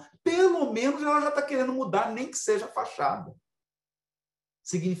irreflexão. Pelo menos ela já está querendo mudar, nem que seja fachada.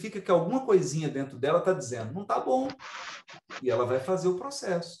 significa que alguma coisinha dentro dela está dizendo, não está bom. E ela vai fazer o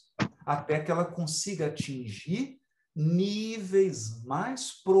processo, até que ela consiga atingir níveis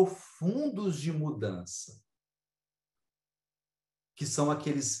mais profundos de mudança, que são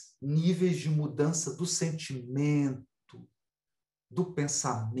aqueles níveis de mudança do sentimento, do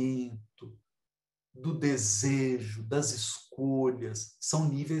pensamento, do desejo, das escolhas. São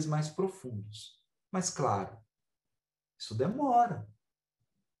níveis mais profundos. Mas, claro, isso demora.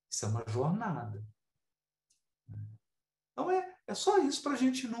 Isso é uma jornada. Então, é só isso para a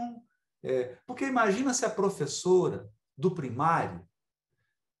gente não... porque imagina se a professora do primário,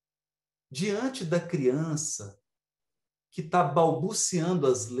 diante da criança que está balbuciando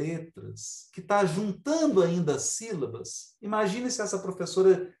as letras, que está juntando ainda as sílabas, imagine se essa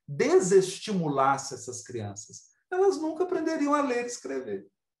professora desestimulasse essas crianças. Elas nunca aprenderiam a ler e escrever.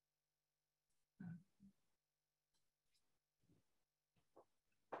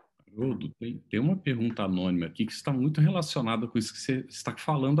 Haroldo, tem uma pergunta anônima aqui que está muito relacionada com isso que você está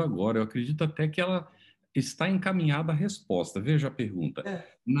falando agora. Eu acredito até que ela está encaminhada à resposta. Veja a pergunta.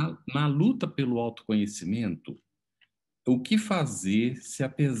 Na luta pelo autoconhecimento, o que fazer se,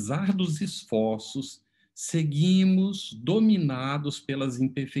 apesar dos esforços, seguimos dominados pelas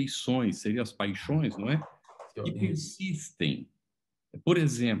imperfeições, seriam as paixões, não é? Que persistem. Por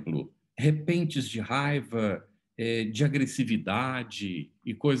exemplo, repentes de raiva, de agressividade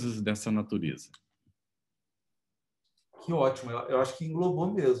e coisas dessa natureza. Que ótimo, eu acho que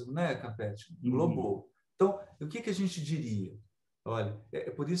englobou mesmo, né, Campete? Englobou. Então, o que a gente diria? Olha, é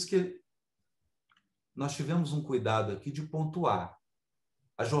por isso que nós tivemos um cuidado aqui de pontuar.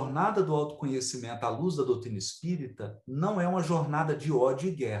 A jornada do autoconhecimento à luz da doutrina espírita não é uma jornada de ódio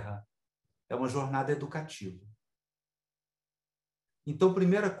e guerra, é uma jornada educativa. Então,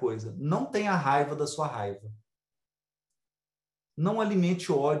 primeira coisa, não tenha raiva da sua raiva. Não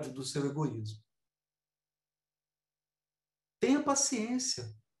alimente ódio do seu egoísmo. Tenha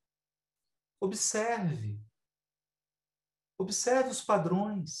paciência. Observe. Observe os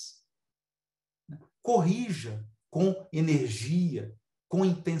padrões. Corrija com energia, com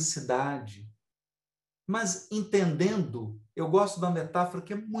intensidade. Mas entendendo, eu gosto da metáfora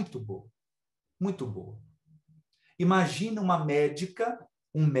que é muito boa. Muito boa. Imagine uma médica,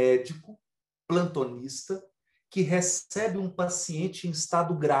 um médico, plantonista, que recebe um paciente em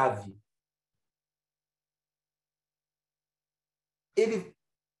estado grave. O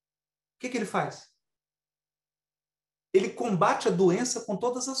que ele faz? Ele combate a doença com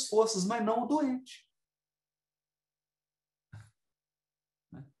todas as forças, mas não o doente.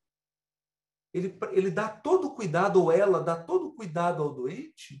 Ele dá todo o cuidado, ou ela dá todo o cuidado ao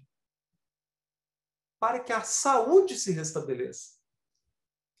doente para que a saúde se restabeleça.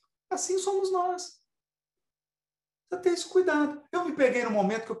 Assim somos nós. Precisa ter esse cuidado. Eu me peguei no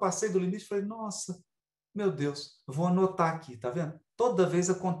momento que eu passei do limite e falei, nossa, meu Deus, eu vou anotar aqui, tá vendo? Toda vez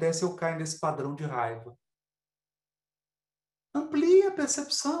acontece, eu caio nesse padrão de raiva. Amplia a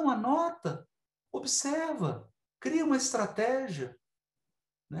percepção, anota, observa, cria uma estratégia.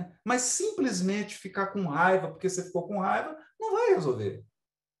 Né? Mas simplesmente ficar com raiva, porque você ficou com raiva, não vai resolver.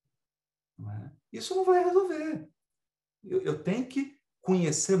 Não é? Isso não vai resolver. Eu tenho que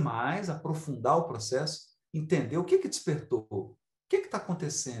conhecer mais, aprofundar o processo, entender o que despertou, o que está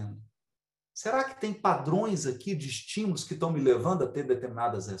acontecendo. Será que tem padrões aqui de estímulos que estão me levando a ter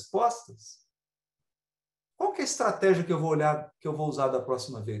determinadas respostas? Qual que é a estratégia que eu vou olhar, que eu vou usar da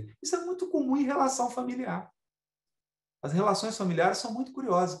próxima vez? Isso é muito comum em relação familiar. As relações familiares são muito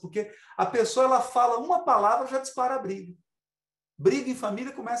curiosas, porque a pessoa ela fala uma palavra já dispara a briga. Briga em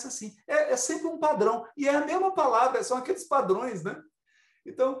família começa assim. É sempre um padrão. E é a mesma palavra, são aqueles padrões, né?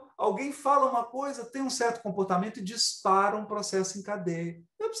 Então, alguém fala uma coisa, tem um certo comportamento e dispara um processo em cadeia.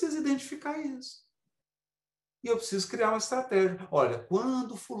 Eu preciso identificar isso. E eu preciso criar uma estratégia. Olha,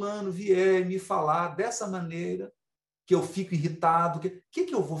 quando fulano vier me falar dessa maneira, que eu fico irritado, o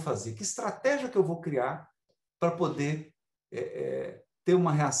que eu vou fazer? Que estratégia que eu vou criar para poder ter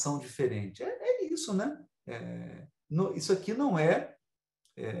uma reação diferente? É isso, né? Isso aqui não é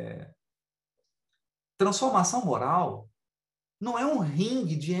transformação moral. Não é um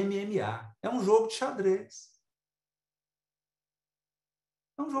ringue de MMA. É um jogo de xadrez.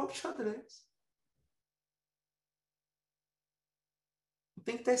 É um jogo de xadrez.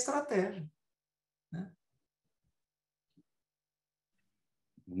 Tem que ter estratégia. Né?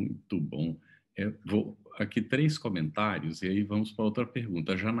 Muito bom. Vou aqui 3 comentários e aí vamos para outra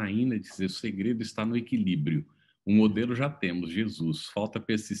pergunta. A Janaína diz: o segredo está no equilíbrio. O modelo já temos, Jesus. Falta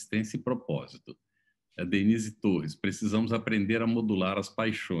persistência e propósito. A Denise Torres: precisamos aprender a modular as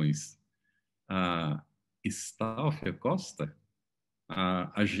paixões. A Stálfia Costa: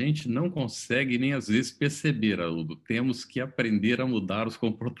 a gente não consegue nem às vezes perceber, Haroldo. Temos que aprender a mudar os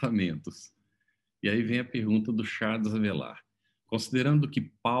comportamentos. E aí vem a pergunta do Charles Avelar. Considerando que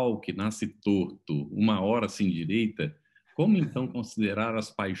pau que nasce torto, uma hora se endireita, como então considerar as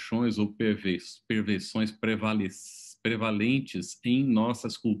paixões ou perversões prevalentes em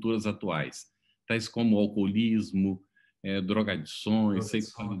nossas culturas atuais, tais como alcoolismo, drogadições,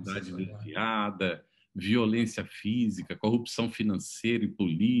 sexualidade desviada, violência física, corrupção financeira e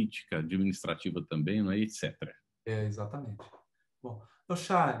política, administrativa também, não é? Etc. Exatamente. Bom, então,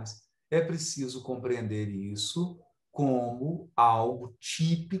 Charles, é preciso compreender isso como algo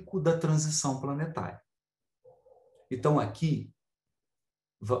típico da transição planetária. Então, aqui,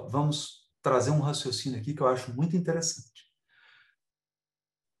 vamos trazer um raciocínio aqui que eu acho muito interessante.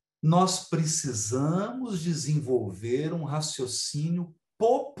 Nós precisamos desenvolver um raciocínio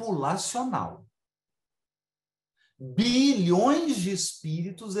populacional. Bilhões de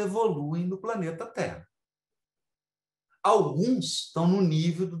espíritos evoluem no planeta Terra. Alguns estão no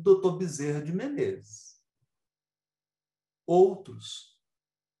nível do Dr. Bezerra de Menezes. Outros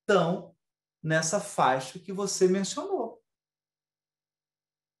estão nessa faixa que você mencionou.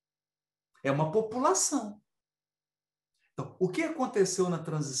 É uma população. Então, o que aconteceu na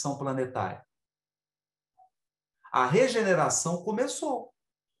transição planetária? A regeneração começou.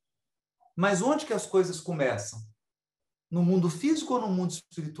 Mas onde que as coisas começam? No mundo físico ou no mundo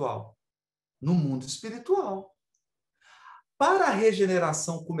espiritual? No mundo espiritual. Para a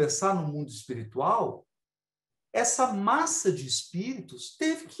regeneração começar no mundo espiritual, essa massa de espíritos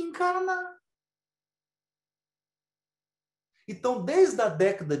teve que encarnar. Então, desde a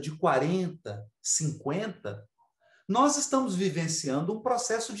década de 40, 50, nós estamos vivenciando um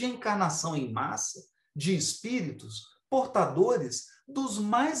processo de encarnação em massa de espíritos portadores dos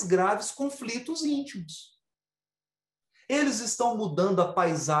mais graves conflitos íntimos. Eles estão mudando a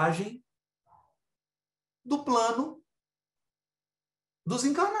paisagem do plano dos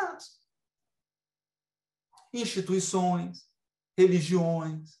encarnados. Instituições,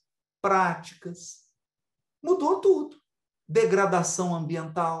 religiões, práticas, mudou tudo. Degradação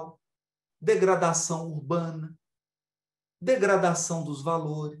ambiental, degradação urbana, degradação dos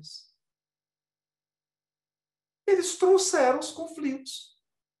valores. Eles trouxeram os conflitos.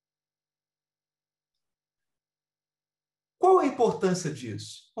 Qual a importância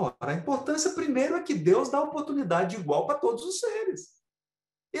disso? Ora, a importância, primeiro, é que Deus dá oportunidade igual para todos os seres.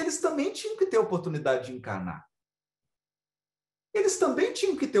 Eles também tinham que ter oportunidade de encarnar. Eles também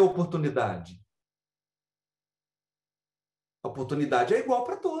tinham que ter oportunidade. A oportunidade é igual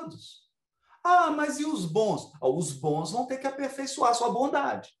para todos. Ah, mas e os bons? Ah, os bons vão ter que aperfeiçoar a sua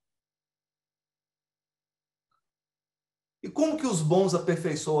bondade. E como que os bons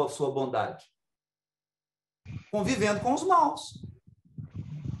aperfeiçoam a sua bondade? Convivendo com os maus.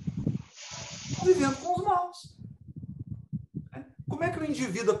 Convivendo com os maus. Como é que o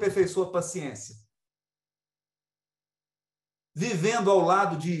indivíduo aperfeiçoa a paciência? Vivendo ao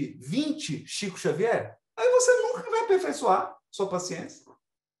lado de 20 Chico Xavier? Aí você nunca vai aperfeiçoar sua paciência.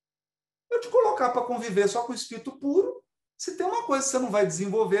 Eu te colocar para conviver só com o espírito puro, se tem uma coisa que você não vai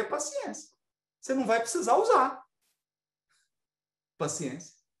desenvolver, é paciência. Você não vai precisar usar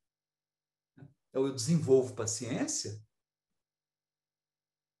paciência. Eu desenvolvo paciência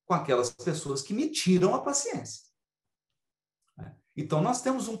com aquelas pessoas que me tiram a paciência. Então, nós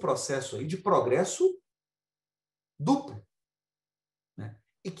temos um processo aí de progresso duplo, né?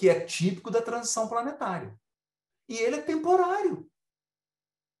 E que é típico da transição planetária. E ele é temporário.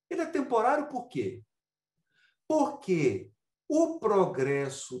 Ele é temporário por quê? Porque o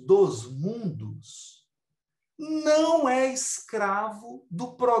progresso dos mundos não é escravo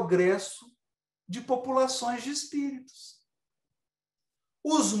do progresso de populações de espíritos.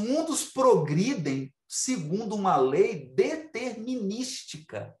 Os mundos progridem segundo uma lei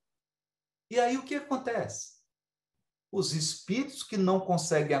determinística. E aí o que acontece? Os espíritos que não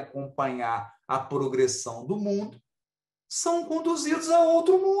conseguem acompanhar a progressão do mundo são conduzidos a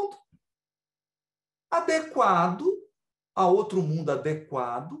outro mundo adequado, a outro mundo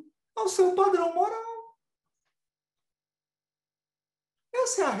adequado ao seu padrão moral.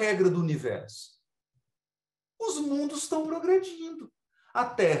 Essa é a regra do universo. Os mundos estão progredindo. A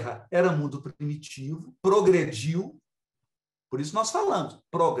Terra era mundo primitivo, progrediu. Por isso nós falamos,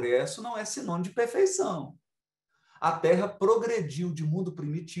 progresso não é sinônimo de perfeição. A Terra progrediu de mundo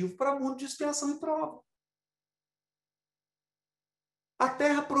primitivo para mundo de expiação e prova. A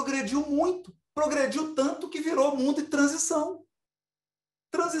Terra progrediu muito. Progrediu tanto que virou mundo de transição.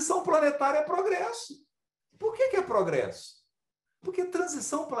 Transição planetária é progresso. Por que é progresso? Porque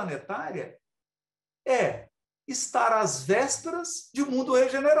transição planetária é estar às vésperas de um mundo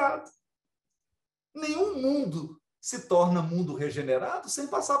regenerado. Nenhum mundo se torna mundo regenerado sem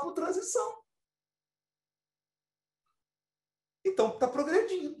passar por transição. Então, está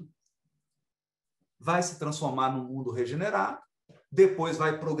progredindo. Vai se transformar num mundo regenerado, depois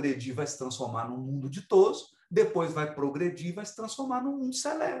vai progredir, vai se transformar num mundo ditoso, depois vai progredir, vai se transformar num mundo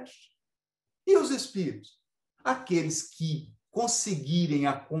celeste. E os espíritos? Aqueles que conseguirem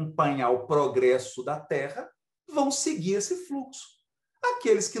acompanhar o progresso da Terra vão seguir esse fluxo.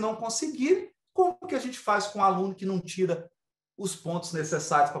 Aqueles que não conseguirem, como que a gente faz com um aluno que não tira os pontos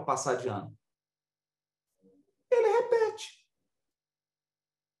necessários para passar de ano? Ele repete.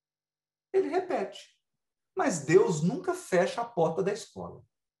 Ele repete. Mas Deus nunca fecha a porta da escola.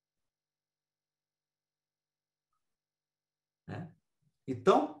 Né?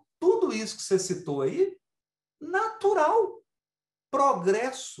 Então, tudo isso que você citou aí, natural.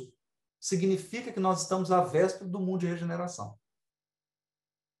 Progresso significa que nós estamos à véspera do mundo de regeneração.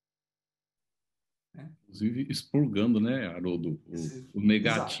 Inclusive expurgando, né, Haroldo, o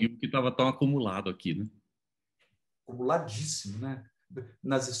negativo. Exato. Que estava tão acumulado aqui, né? Acumuladíssimo, né?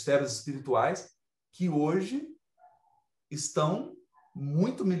 Nas esferas espirituais, que hoje estão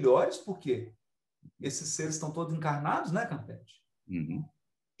muito melhores, porque esses seres estão todos encarnados, né, Campete? Uhum.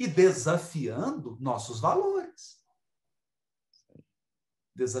 E desafiando nossos valores.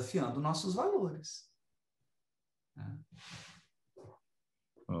 Desafiando nossos valores.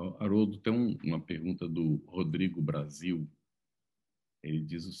 Haroldo, tem uma pergunta do Rodrigo Brasil. Ele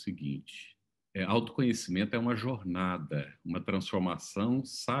diz o seguinte: autoconhecimento é uma jornada, uma transformação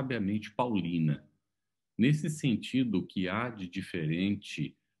sabiamente paulina. Nesse sentido, o que há de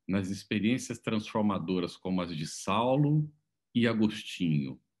diferente nas experiências transformadoras como as de Saulo e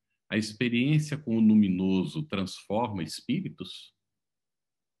Agostinho? A experiência com o luminoso transforma espíritos?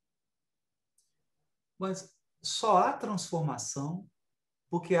 Mas só há transformação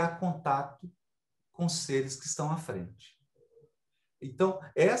porque há contato com seres que estão à frente. Então,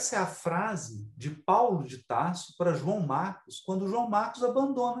 essa é a frase de Paulo de Tarso para João Marcos, quando João Marcos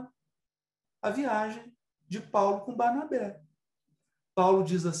abandona a viagem de Paulo com Barnabé. Paulo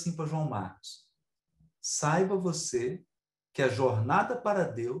diz assim para João Marcos: saiba você que a jornada para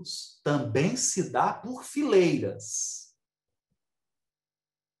Deus também se dá por fileiras.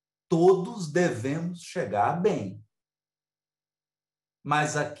 Todos devemos chegar bem.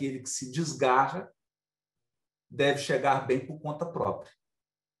 Mas aquele que se desgarra deve chegar bem por conta própria.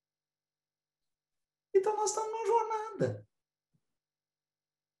 Então, nós estamos numa jornada.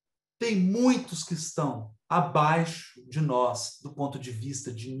 Tem muitos que estão abaixo de nós, do ponto de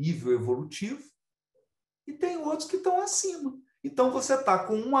vista de nível evolutivo, e tem outros que estão acima. Então, você está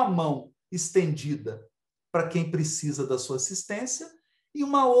com uma mão estendida para quem precisa da sua assistência e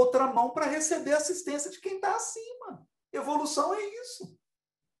uma outra mão para receber a assistência de quem está acima. Evolução é isso.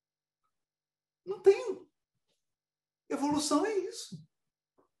 Não tem. Evolução é isso.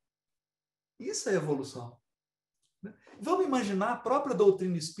 Isso é evolução. Vamos imaginar a própria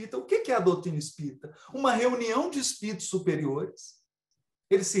doutrina espírita. O que é a doutrina espírita? Uma reunião de espíritos superiores.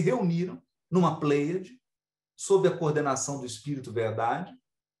 Eles se reuniram numa pleiade, sob a coordenação do Espírito Verdade,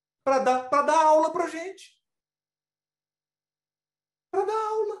 para dar aula para a gente. Para dar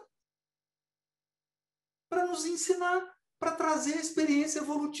aula. Para nos ensinar, para trazer a experiência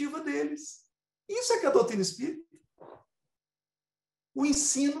evolutiva deles. Isso é que é a doutrina espírita. O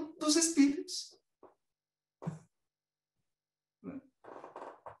ensino dos espíritos.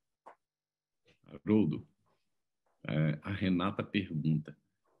 Haroldo, a Renata pergunta: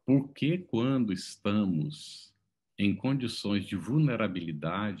 por que quando estamos em condições de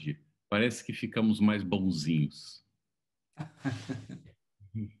vulnerabilidade, parece que ficamos mais bonzinhos?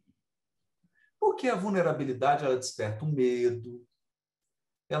 Porque a vulnerabilidade, ela desperta o medo,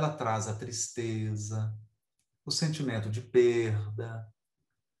 ela traz a tristeza, o sentimento de perda.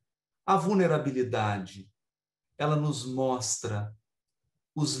 A vulnerabilidade, ela nos mostra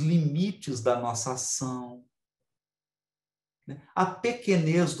os limites da nossa ação, a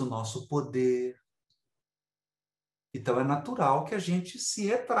pequenez do nosso poder. Então, é natural que a gente se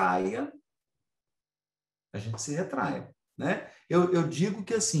retraia. A gente se retraia, né? Eu digo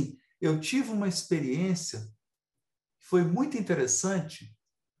que, assim, eu tive uma experiência que foi muito interessante,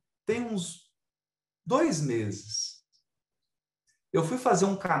 tem uns 2 meses. Eu fui fazer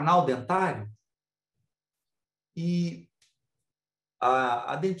um canal dentário e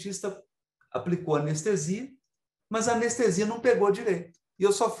a dentista aplicou anestesia, mas a anestesia não pegou direito. E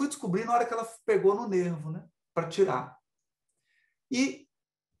eu só fui descobrir na hora que ela pegou no nervo, né? Para tirar. E,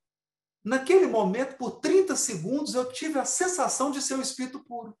 naquele momento, por 30 segundos, eu tive a sensação de ser um espírito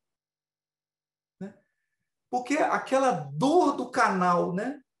puro. Né? Porque aquela dor do canal,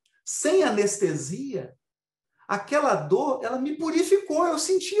 né? Sem anestesia, aquela dor, ela me purificou. Eu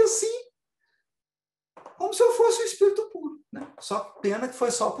senti assim, como se eu fosse um espírito puro, né? Só que pena que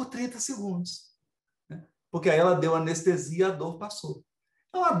foi só por 30 segundos. Né? Porque aí ela deu anestesia e a dor passou.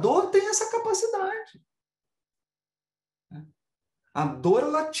 Então, a dor tem essa capacidade. Né? A dor,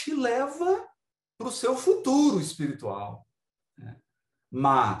 ela te leva para o seu futuro espiritual. Né?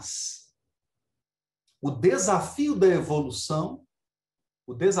 Mas o desafio da evolução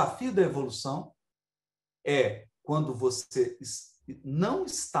é quando você não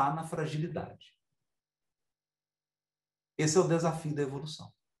está na fragilidade. Esse é o desafio da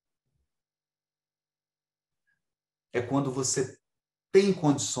evolução. É quando você tem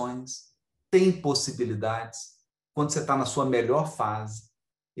condições, tem possibilidades, quando você está na sua melhor fase.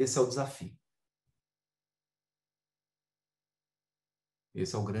 Esse é o desafio.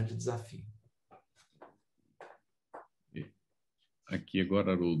 Esse é o grande desafio. Aqui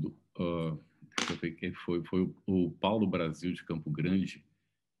agora, Haroldo, deixa eu ver quem foi o Paulo Brasil de Campo Grande.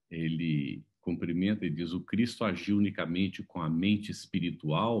 Ele cumprimenta e diz: o Cristo agiu unicamente com a mente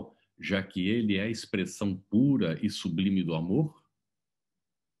espiritual, já que ele é a expressão pura e sublime do amor?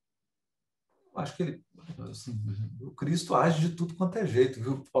 Acho que ele, assim, o Cristo age de tudo quanto é jeito,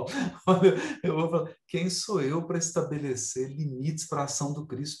 viu, Paulo? Olha, eu vou falar, quem sou eu para estabelecer limites para a ação do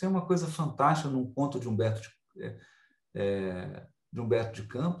Cristo? Tem uma coisa fantástica num conto de Humberto de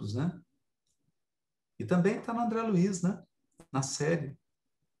Campos, né? E também está no André Luiz, né? Na série,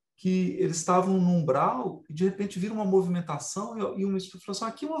 que eles estavam num umbral e de repente viram uma movimentação e um espírito falou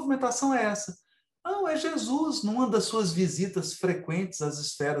assim: que movimentação é essa? Não, é Jesus, numa das suas visitas frequentes às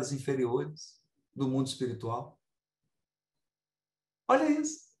esferas inferiores do mundo espiritual. Olha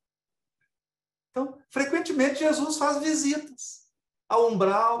isso. Então, frequentemente Jesus faz visitas ao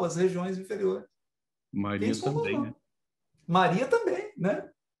umbral, às regiões inferiores. Maria também, né? Maria também,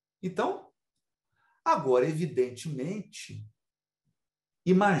 né? Então, agora, evidentemente,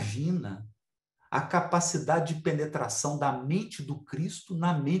 imagina a capacidade de penetração da mente do Cristo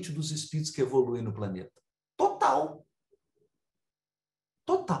na mente dos espíritos que evoluem no planeta. Total.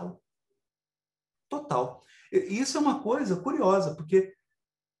 Total. Total. E isso é uma coisa curiosa, porque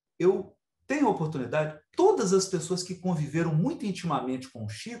eu tenho a oportunidade, todas as pessoas que conviveram muito intimamente com o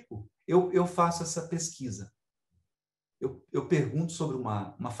Chico, eu faço essa pesquisa. Eu pergunto sobre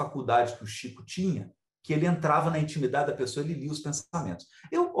uma faculdade que o Chico tinha, que ele entrava na intimidade da pessoa, ele lia os pensamentos.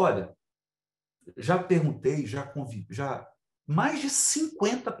 Olha, já perguntei, já convivi, mais de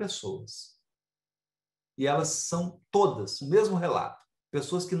 50 pessoas. E elas são todas o mesmo relato.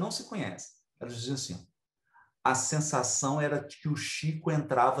 Pessoas que não se conhecem. Elas dizem assim: a sensação era que o Chico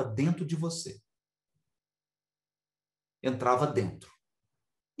entrava dentro de você. Entrava dentro.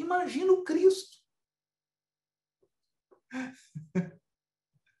 Imagina o Cristo.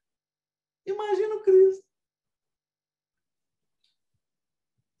 Imagina o Cristo.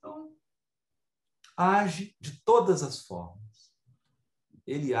 Então, age de todas as formas.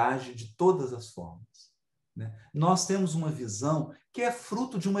 Ele age de todas as formas. Né? Nós temos uma visão que é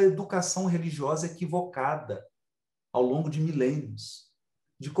fruto de uma educação religiosa equivocada ao longo de milênios,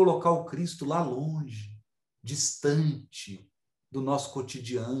 de colocar o Cristo lá longe, distante do nosso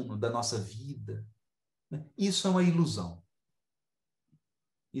cotidiano, da nossa vida. Né? Isso é uma ilusão.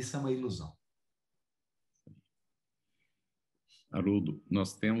 Isso é uma ilusão. Haroldo,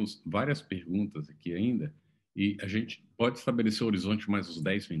 nós temos várias perguntas aqui ainda, e a gente pode estabelecer o horizonte mais uns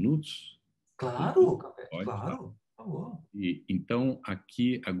 10 minutos? Claro, Pode, claro, por favor. E então,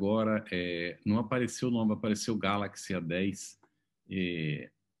 aqui agora, não apareceu o nome, apareceu Galaxy A10, e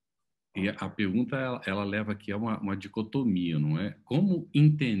a pergunta, ela leva aqui a uma dicotomia, não é? Como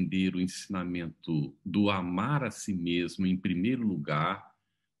entender o ensinamento do amar a si mesmo em primeiro lugar,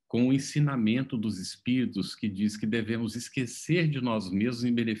 com o ensinamento dos espíritos que diz que devemos esquecer de nós mesmos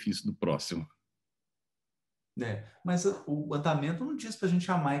em benefício do próximo? Mas o mandamento não diz para a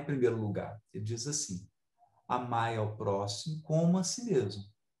gente amar em primeiro lugar. Ele diz assim: amai ao próximo como a si mesmo.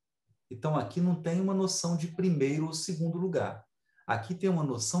 Então, aqui não tem uma noção de primeiro ou segundo lugar. Aqui tem uma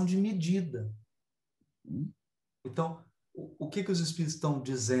noção de medida. Então, o que os espíritos estão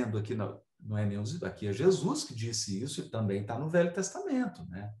dizendo aqui? Não é nem aqui é Jesus que disse isso, e também está no Velho Testamento.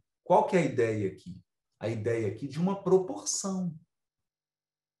 Né? Qual que é a ideia aqui? A ideia aqui de uma proporção.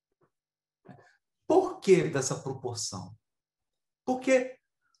 Por que dessa proporção? Porque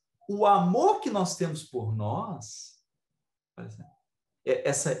o amor que nós temos por nós, por exemplo,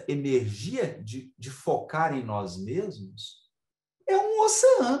 essa energia de focar em nós mesmos, é um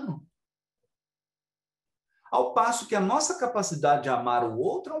oceano. Ao passo que a nossa capacidade de amar o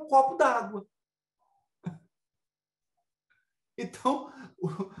outro é um copo d'água. Então,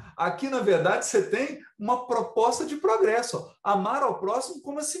 aqui, na verdade, você tem uma proposta de progresso. Ó. Amar ao próximo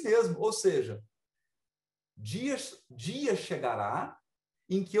como a si mesmo. Ou seja, dia chegará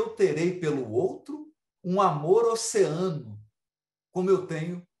em que eu terei pelo outro um amor oceano, como eu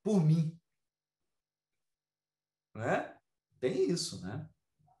tenho por mim. Não é? Tem isso, né?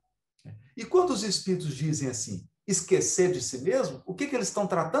 E quando os espíritos dizem assim, esquecer de si mesmo, o que eles estão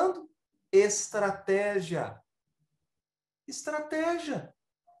tratando? Estratégia. Estratégia.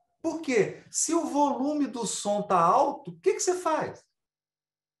 Por quê? Se o volume do som está alto, o que você faz?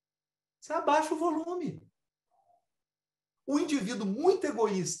 Você abaixa o volume. O indivíduo muito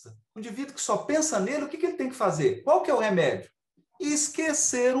egoísta, o indivíduo que só pensa nele, o que ele tem que fazer? Qual que é o remédio?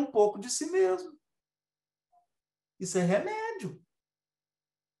 Esquecer um pouco de si mesmo. Isso é remédio.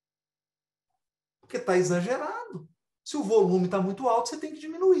 Porque está exagerado. Se o volume está muito alto, você tem que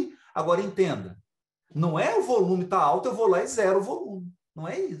diminuir. Agora, entenda, não é o volume está alto, eu vou lá e zero o volume. Não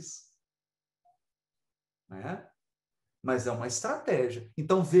é isso. Né? Mas é uma estratégia.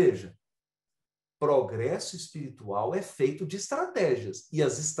 Então, veja, progresso espiritual é feito de estratégias. E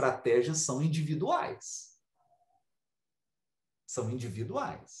as estratégias são individuais. São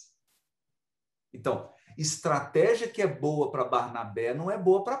individuais. Então, estratégia que é boa para Barnabé não é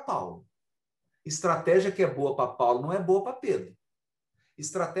boa para Paulo. Estratégia que é boa para Paulo não é boa para Pedro.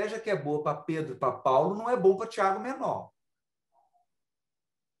 Estratégia que é boa para Pedro e para Paulo não é boa para Tiago menor.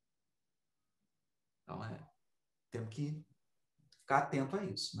 Então, temos que ficar atento a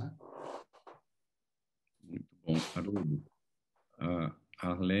isso, né? Muito bom, Haroldo. A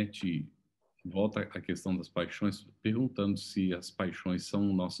Arlete volta à questão das paixões, perguntando se as paixões são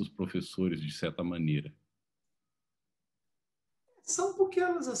nossos professores, de certa maneira. São porque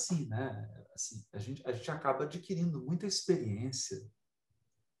elas, assim, né? Assim, a gente acaba adquirindo muita experiência.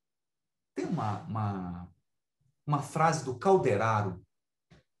 Tem uma frase do Calderaro.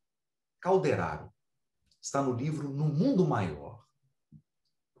 Calderaro. Está no livro No Mundo Maior,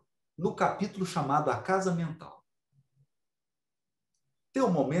 no capítulo chamado A Casa Mental. Tem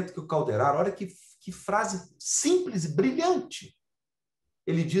um momento que o Calderaro, olha que frase simples e brilhante.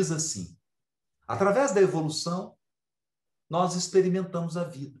 Ele diz assim: através da evolução, nós experimentamos a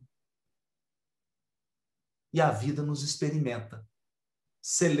vida. E a vida nos experimenta,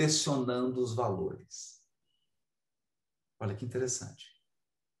 selecionando os valores. Olha que interessante.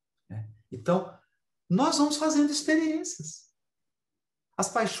 Então, nós vamos fazendo experiências. As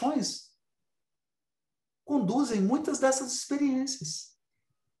paixões conduzem muitas dessas experiências.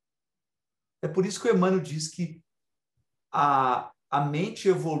 É por isso que o Emmanuel diz que a mente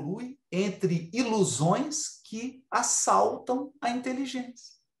evolui entre ilusões que assaltam a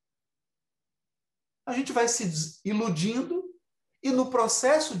inteligência. A gente vai se iludindo e no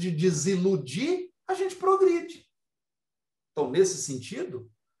processo de desiludir, a gente progride. Então, nesse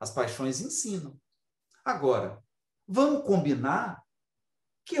sentido, as paixões ensinam. Agora, vamos combinar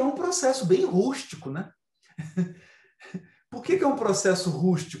que é um processo bem rústico, né? Por que é um processo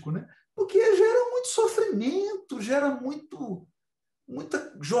rústico, né? Porque gera muito sofrimento, gera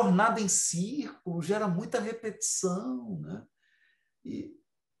muita jornada em círculo, gera muita repetição, né? E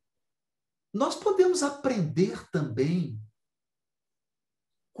nós podemos aprender também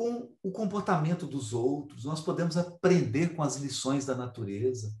com o comportamento dos outros, nós podemos aprender com as lições da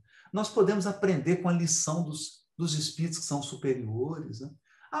natureza, nós podemos aprender com a lição dos espíritos que são superiores. Né?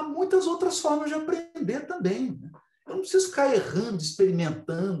 Há muitas outras formas de aprender também. Né? Eu não preciso ficar errando,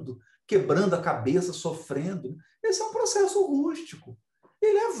 experimentando, quebrando a cabeça, sofrendo. Esse é um processo rústico.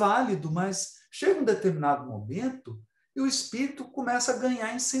 Ele é válido, mas chega um determinado momento e o espírito começa a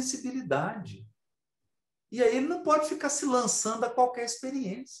ganhar insensibilidade. E aí ele não pode ficar se lançando a qualquer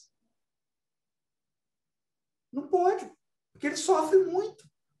experiência. Não pode, porque ele sofre muito.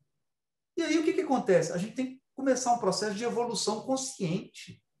 E aí o que acontece? A gente tem que começar um processo de evolução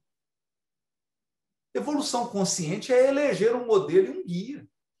consciente. Evolução consciente é eleger um modelo e um guia.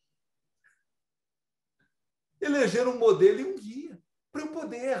 Eleger um modelo e um guia, para eu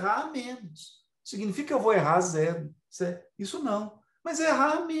poder errar menos. Significa que eu vou errar zero. Isso não. Mas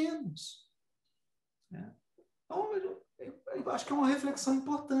errar menos. Então, eu acho que é uma reflexão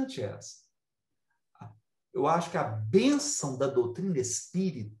importante essa. Eu acho que a bênção da doutrina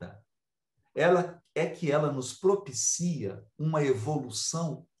espírita é que ela nos propicia uma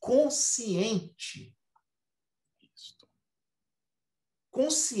evolução consciente.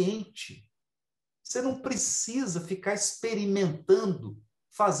 Consciente. Você não precisa ficar experimentando,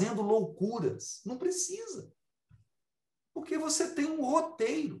 fazendo loucuras. Não precisa. Porque você tem um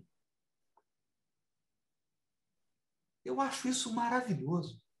roteiro. Eu acho isso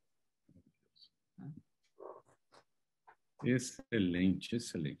maravilhoso. Excelente,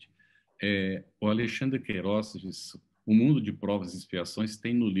 excelente. O Alexandre Queiroz diz: o mundo de provas e expiações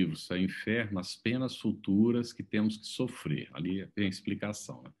tem no livro Céu e Inferno as penas futuras que temos que sofrer. Ali tem a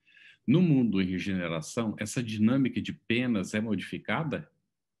explicação, né? No mundo em regeneração, essa dinâmica de penas é modificada?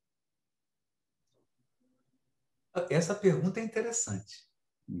 Essa pergunta é interessante.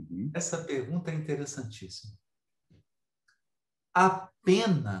 Uhum. Essa pergunta é interessantíssima. A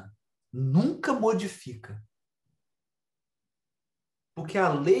pena nunca modifica. Porque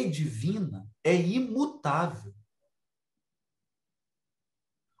a lei divina é imutável.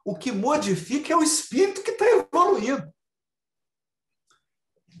 O que modifica é o espírito que está evoluindo.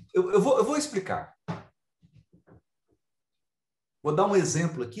 Eu vou explicar. Vou dar um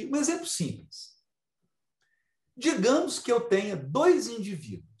exemplo aqui, um exemplo simples. Digamos que eu tenha dois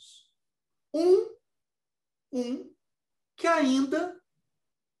indivíduos. Um que ainda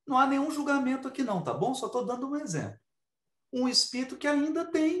não há nenhum julgamento aqui não, tá bom? Só estou dando um exemplo. Um espírito que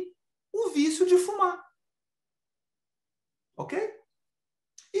ainda tem o vício de fumar. Ok?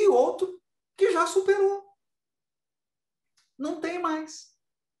 E outro que já superou. Não tem mais.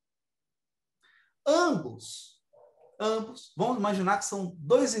 Ambos, vamos imaginar que são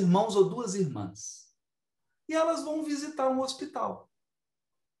dois irmãos ou duas irmãs. E elas vão visitar um hospital.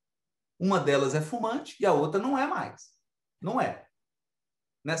 Uma delas é fumante e a outra não é mais. Não é.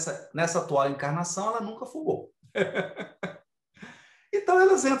 Nessa atual encarnação, ela nunca fumou. Então,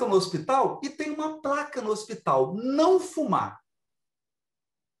 elas entram no hospital e tem uma placa no hospital: não fumar.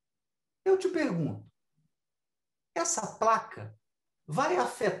 Eu te pergunto, essa placa vai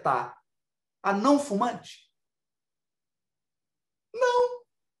afetar a não fumante? Não,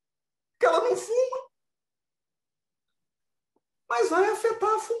 porque ela não fuma. Mas vai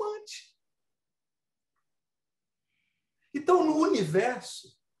afetar a fumante. Então, no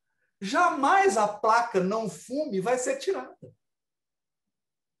universo, jamais a placa não fume vai ser tirada.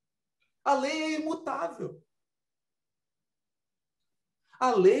 A lei é imutável.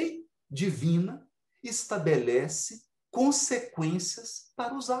 A lei divina estabelece consequências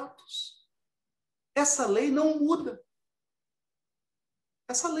para os atos. Essa lei não muda.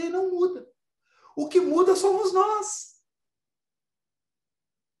 Essa lei não muda. O que muda somos nós.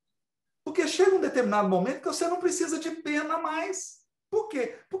 Porque chega um determinado momento que você não precisa de pena mais. Por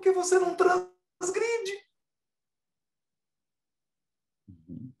quê? Porque você não transgride.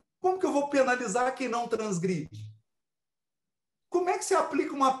 Como que eu vou penalizar quem não transgride? Como é que se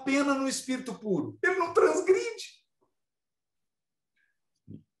aplica uma pena no espírito puro? Ele não transgride.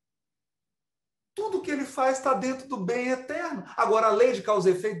 Tudo que ele faz está dentro do bem eterno. Agora, a lei de causa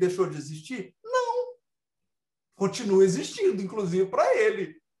e efeito deixou de existir? Não. Continua existindo, inclusive para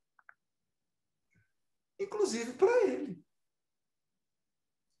ele. Inclusive para ele.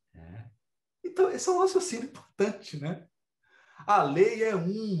 Então, esse é um raciocínio importante, né? A lei é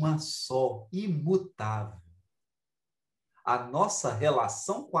uma só, imutável. A nossa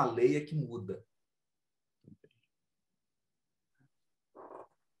relação com a lei é que muda.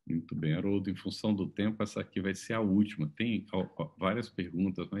 Muito bem, Haroldo. Em função do tempo, essa aqui vai ser a última. Tem várias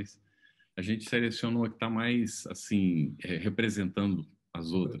perguntas, mas a gente selecionou a que está mais, assim, representando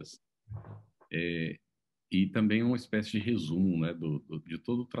as outras. E também uma espécie de resumo, né, de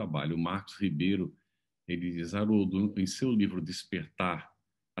todo o trabalho. O Marcos Ribeiro, ele diz: Haroldo, em seu livro Despertar,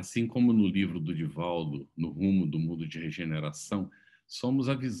 assim como no livro do Divaldo, No Rumo do Mundo de Regeneração, somos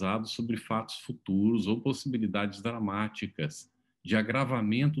avisados sobre fatos futuros ou possibilidades dramáticas de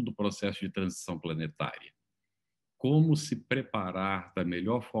agravamento do processo de transição planetária. Como se preparar da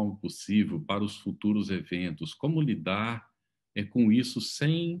melhor forma possível para os futuros eventos? Como lidar com isso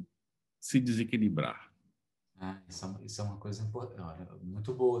sem se desequilibrar? Isso é uma coisa importante.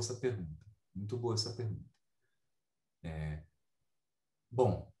 Muito boa essa pergunta. Muito boa essa pergunta.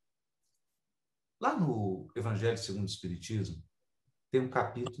 Bom, lá no Evangelho segundo o Espiritismo, tem um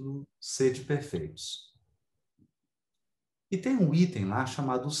capítulo Sede Perfeitos. E tem um item lá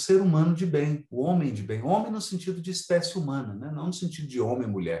chamado o ser humano de bem, o homem de bem. Homem no sentido de espécie humana, né? Não no sentido de homem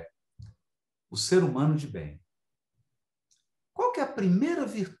e mulher. O ser humano de bem. Qual que é a primeira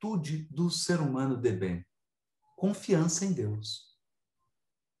virtude do ser humano de bem? Confiança em Deus.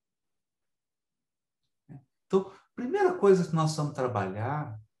 Então, a primeira coisa que nós vamos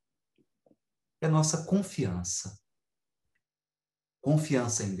trabalhar é nossa confiança.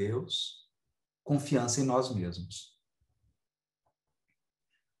 Confiança em Deus, confiança em nós mesmos.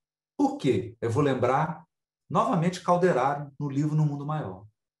 Por quê? Eu vou lembrar novamente Calderaro no livro No Mundo Maior.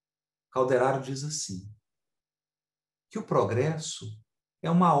 Calderaro diz assim, que o progresso é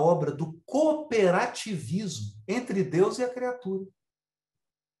uma obra do cooperativismo entre Deus e a criatura.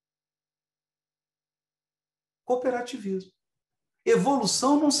 cooperativismo.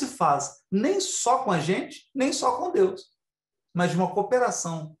 Evolução não se faz nem só com a gente, nem só com Deus, mas de uma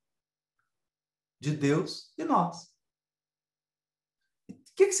cooperação de Deus e nós.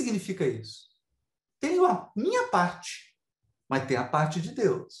 O que significa isso? Tenho a minha parte, mas tem a parte de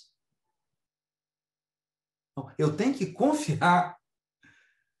Deus. Então, eu tenho que confiar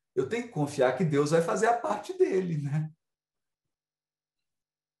que Deus vai fazer a parte dele, né?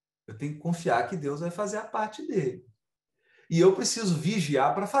 Eu tenho que confiar que Deus vai fazer a parte dele. E eu preciso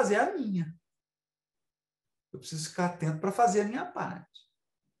vigiar para fazer a minha. Eu preciso ficar atento para fazer a minha parte.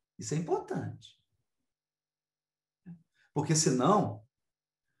 Isso é importante. Porque senão,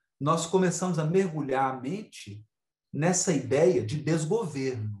 nós começamos a mergulhar a mente nessa ideia de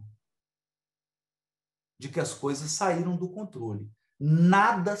desgoverno, de que as coisas saíram do controle.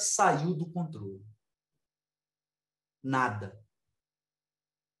 Nada saiu do controle. Nada.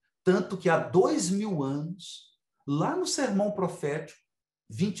 Tanto que há 2000 anos, lá no sermão profético,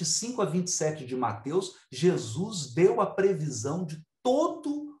 25 a 27 de Mateus, Jesus deu a previsão de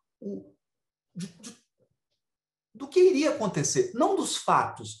todo do que iria acontecer. Não dos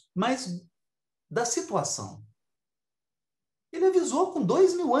fatos, mas da situação. Ele avisou com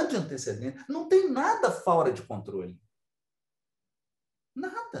 2000 anos de antecedência. Não tem nada fora de controle.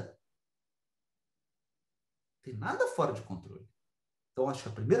 Nada. Não tem nada fora de controle. Então, acho que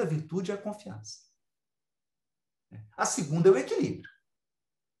a primeira virtude é a confiança. A segunda é o equilíbrio.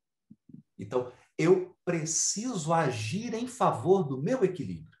 Então, eu preciso agir em favor do meu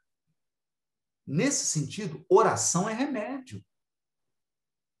equilíbrio. Nesse sentido, oração é remédio.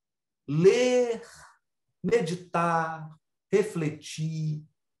 Ler, meditar, refletir,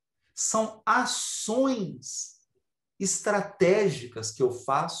 são ações estratégicas que eu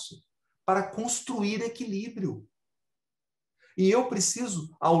faço para construir equilíbrio. E eu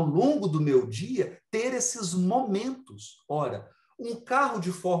preciso, ao longo do meu dia, ter esses momentos. Ora, um carro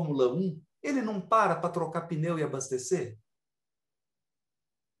de Fórmula 1, ele não para trocar pneu e abastecer?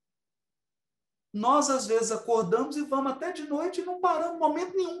 Nós, às vezes, acordamos e vamos até de noite e não paramos em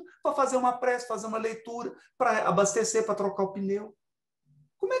momento nenhum para fazer uma prece, fazer uma leitura, para abastecer, para trocar o pneu.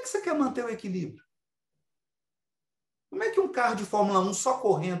 Como é que você quer manter o equilíbrio? Como é que um carro de Fórmula 1 só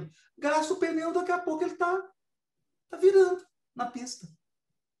correndo gasta o pneu, daqui a pouco ele está virando na pista?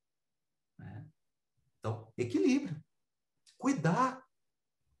 Então, equilíbrio. Cuidar.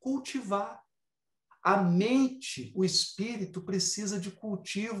 Cultivar. A mente, o espírito precisa de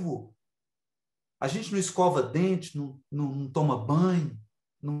cultivo. A gente não escova dente, não toma banho,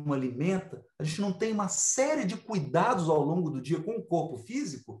 não alimenta. A gente não tem uma série de cuidados ao longo do dia com o corpo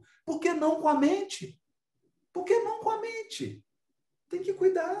físico. Por que não com a mente? Por que não com a mente? Tem que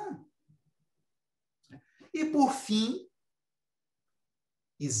cuidar. E, por fim,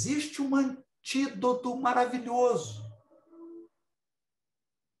 existe um antídoto maravilhoso.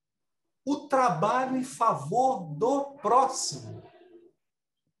 O trabalho em favor do próximo.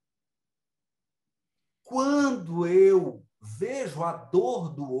 Quando eu vejo a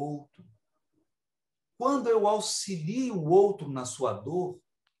dor do outro, quando eu auxilio o outro na sua dor,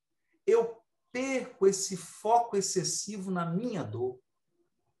 eu perco esse foco excessivo na minha dor.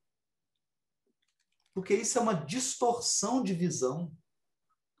 Porque isso é uma distorção de visão.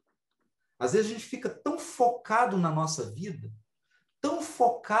 Às vezes a gente fica tão focado na nossa vida, tão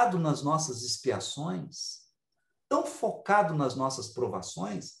focado nas nossas expiações, tão focado nas nossas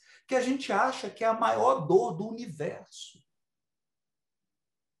provações, que a gente acha que é a maior dor do universo.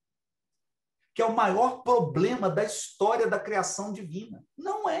 Que é o maior problema da história da criação divina.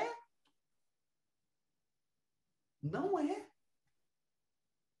 Não é. Não é.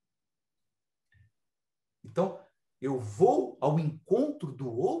 Então, eu vou ao encontro do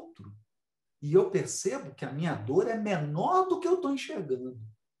outro e eu percebo que a minha dor é menor do que eu estou enxergando.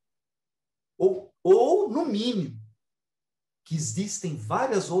 Ou, no mínimo, que existem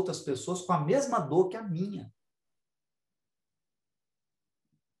várias outras pessoas com a mesma dor que a minha.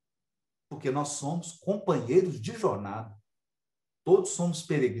 Porque nós somos companheiros de jornada. Todos somos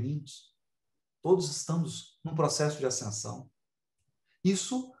peregrinos. Todos estamos num processo de ascensão.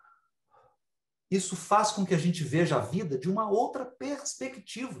 Isso faz com que a gente veja a vida de uma outra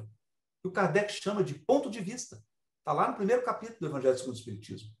perspectiva, que o Kardec chama de ponto de vista. Está lá no primeiro capítulo do Evangelho segundo o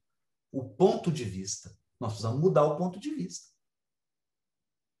Espiritismo. O ponto de vista. Nós precisamos mudar o ponto de vista.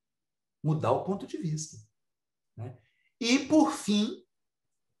 Mudar o ponto de vista. Né? E, por fim,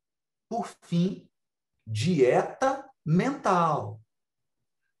 dieta mental.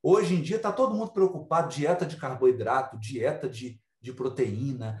 Hoje em dia está todo mundo preocupado, dieta de carboidrato, dieta de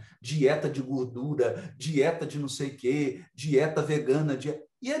proteína, dieta de gordura, dieta de não sei o quê, dieta vegana.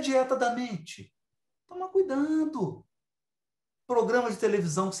 E a dieta da mente? Toma cuidado. Programa de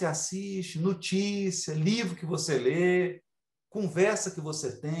televisão que você assiste, notícia, livro que você lê, conversa que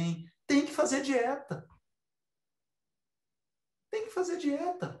você tem que fazer dieta. Tem que fazer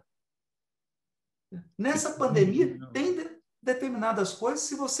dieta. Nessa pandemia, tem determinadas coisas,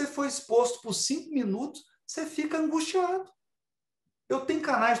 se você for exposto por 5 minutos, você fica angustiado. Eu tenho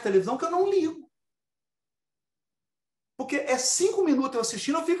canais de televisão que eu não ligo. Porque é 5 minutos eu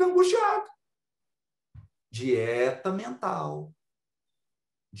assistindo, eu fico angustiado. Dieta mental.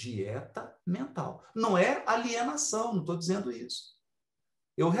 Dieta mental. Não é alienação, não estou dizendo isso.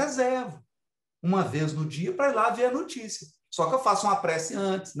 Eu reservo uma vez no dia para ir lá ver a notícia. Só que eu faço uma prece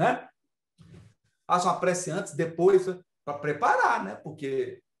antes, né? Faço uma prece antes, depois, para preparar, né?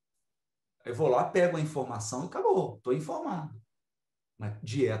 Porque eu vou lá, pego a informação e acabou. Estou informado. Mas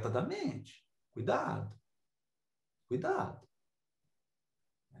dieta da mente. Cuidado. Cuidado.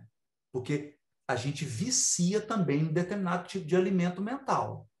 Porque a gente vicia também em determinado tipo de alimento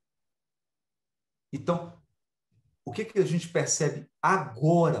mental. Então, o que a gente percebe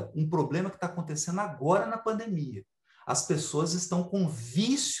agora? Um problema que está acontecendo agora na pandemia. As pessoas estão com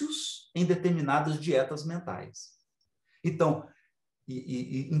vícios em determinadas dietas mentais. Então,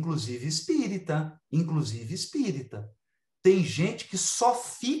 inclusive espírita. Tem gente que só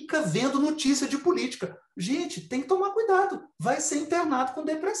fica vendo notícia de política. Gente, tem que tomar cuidado. Vai ser internado com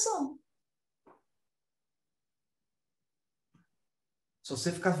depressão. Se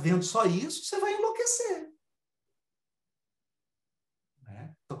você ficar vendo só isso, você vai enlouquecer.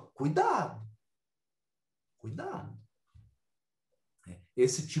 Né? Então, cuidado. Cuidado.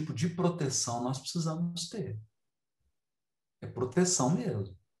 Esse tipo de proteção nós precisamos ter. É proteção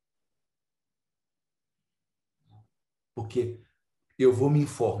mesmo. Porque eu vou me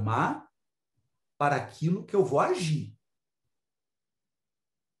informar para aquilo que eu vou agir.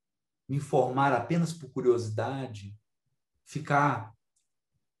 Me informar apenas por curiosidade, ficar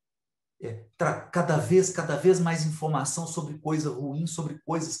cada vez mais informação sobre coisa ruim, sobre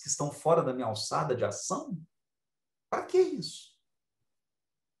coisas que estão fora da minha alçada de ação? Para que isso?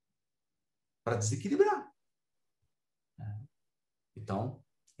 Para desequilibrar. Então,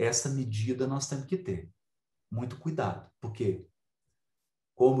 essa medida nós temos que ter. Muito cuidado, porque,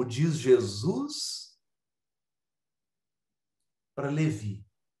 como diz Jesus para Levi,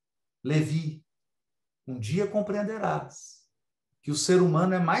 Levi, um dia compreenderás que o ser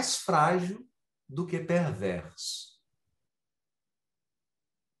humano é mais frágil do que perverso.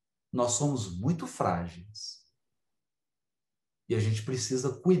 Nós somos muito frágeis. E a gente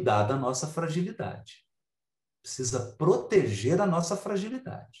precisa cuidar da nossa fragilidade. Precisa proteger a nossa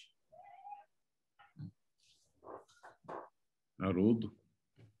fragilidade. Haroldo,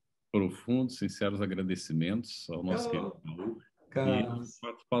 profundos, sinceros agradecimentos ao nosso querido Raul. E a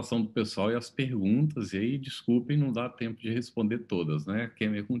participação do pessoal e as perguntas. E aí, desculpem, não dá tempo de responder todas, né?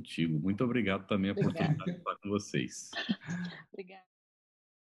 Quem é contigo. Muito obrigado também por estar com vocês. Obrigada.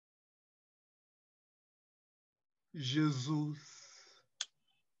 Jesus,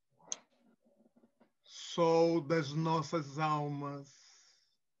 sol das nossas almas,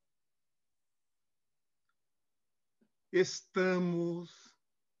 estamos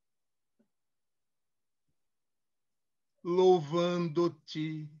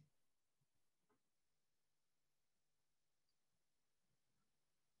louvando-te.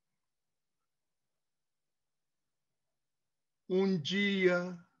 Um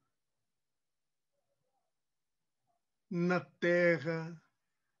dia na terra,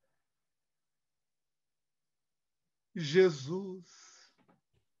 Jesus,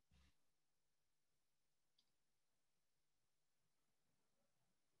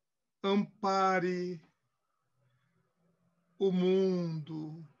 ampare o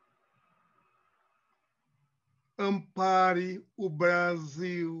mundo, ampare o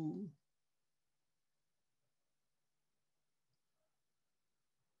Brasil,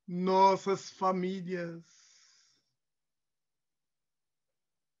 nossas famílias,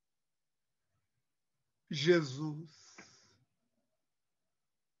 Jesus.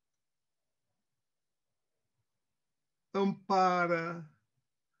 Ampara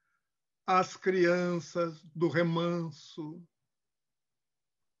as crianças do remanso,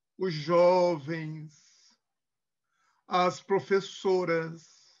 os jovens, as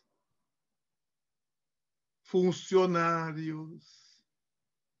professoras, funcionários,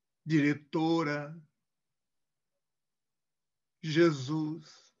 diretora.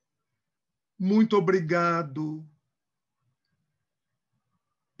 Jesus, muito obrigado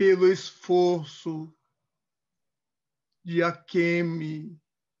pelo esforço de Quem,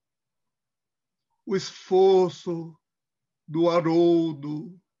 o esforço do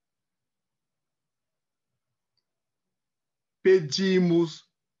Haroldo, pedimos,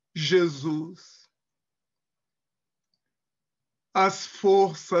 Jesus, as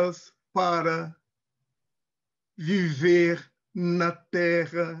forças para viver na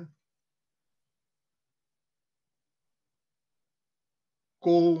terra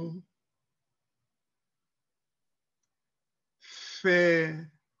com fé,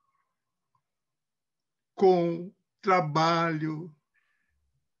 com trabalho.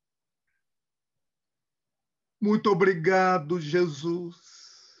 Muito obrigado,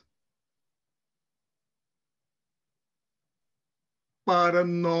 Jesus, para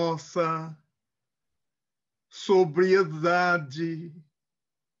nossa sobriedade,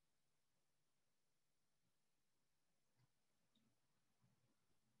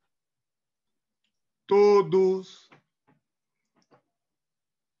 todos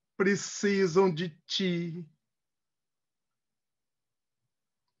precisam de Ti.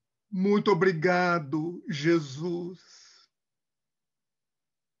 Muito obrigado, Jesus.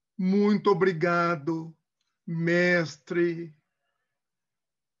 Muito obrigado, Mestre.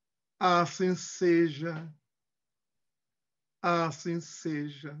 Assim seja. Assim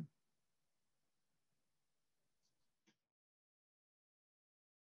seja.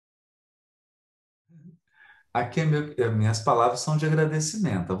 Aqui minhas palavras são de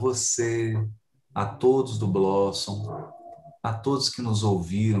agradecimento a você, a todos do Blossom, a todos que nos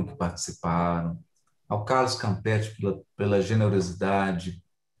ouviram, que participaram, ao Carlos Campetti pela generosidade,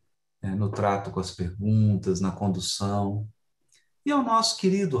 no trato com as perguntas, na condução, e ao nosso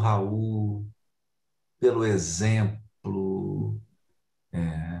querido Raul, pelo exemplo,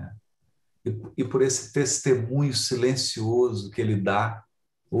 e por esse testemunho silencioso que ele dá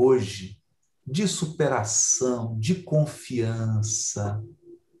hoje, de superação, de confiança,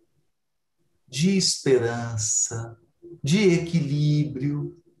 de esperança, de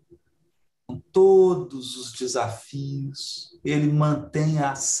equilíbrio, com todos os desafios. Ele mantém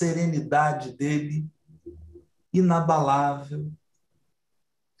a serenidade dele inabalável.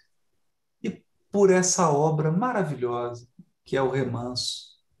 E por essa obra maravilhosa, que é o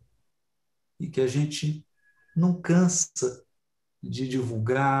remanso, e que a gente não cansa de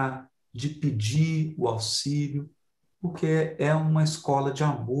divulgar, de pedir o auxílio, porque é uma escola de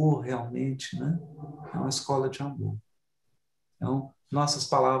amor, realmente, né? É uma escola de amor. Então, nossas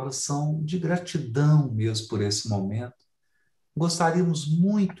palavras são de gratidão mesmo por esse momento. Gostaríamos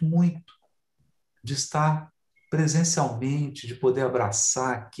muito, muito de estar presencialmente, de poder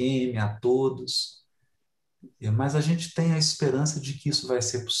abraçar a Quem, a todos, mas a gente tem a esperança de que isso vai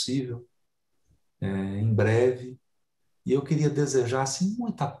ser possível em breve. E eu queria desejar assim,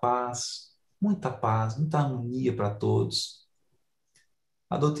 muita paz, muita harmonia para todos.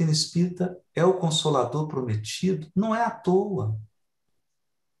 A doutrina espírita é o consolador prometido, não é à toa.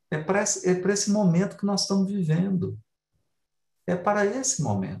 É para esse momento que nós estamos vivendo. É para esse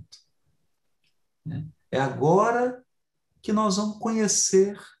momento. Né? É agora que nós vamos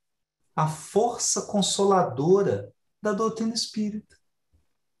conhecer a força consoladora da doutrina espírita.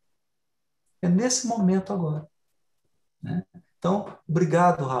 É nesse momento agora. Né? Então,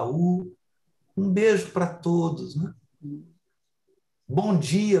 obrigado, Raul. Um beijo para todos. Né? Bom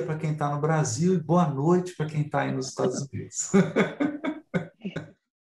dia para quem está no Brasil e boa noite para quem está aí nos Estados Unidos.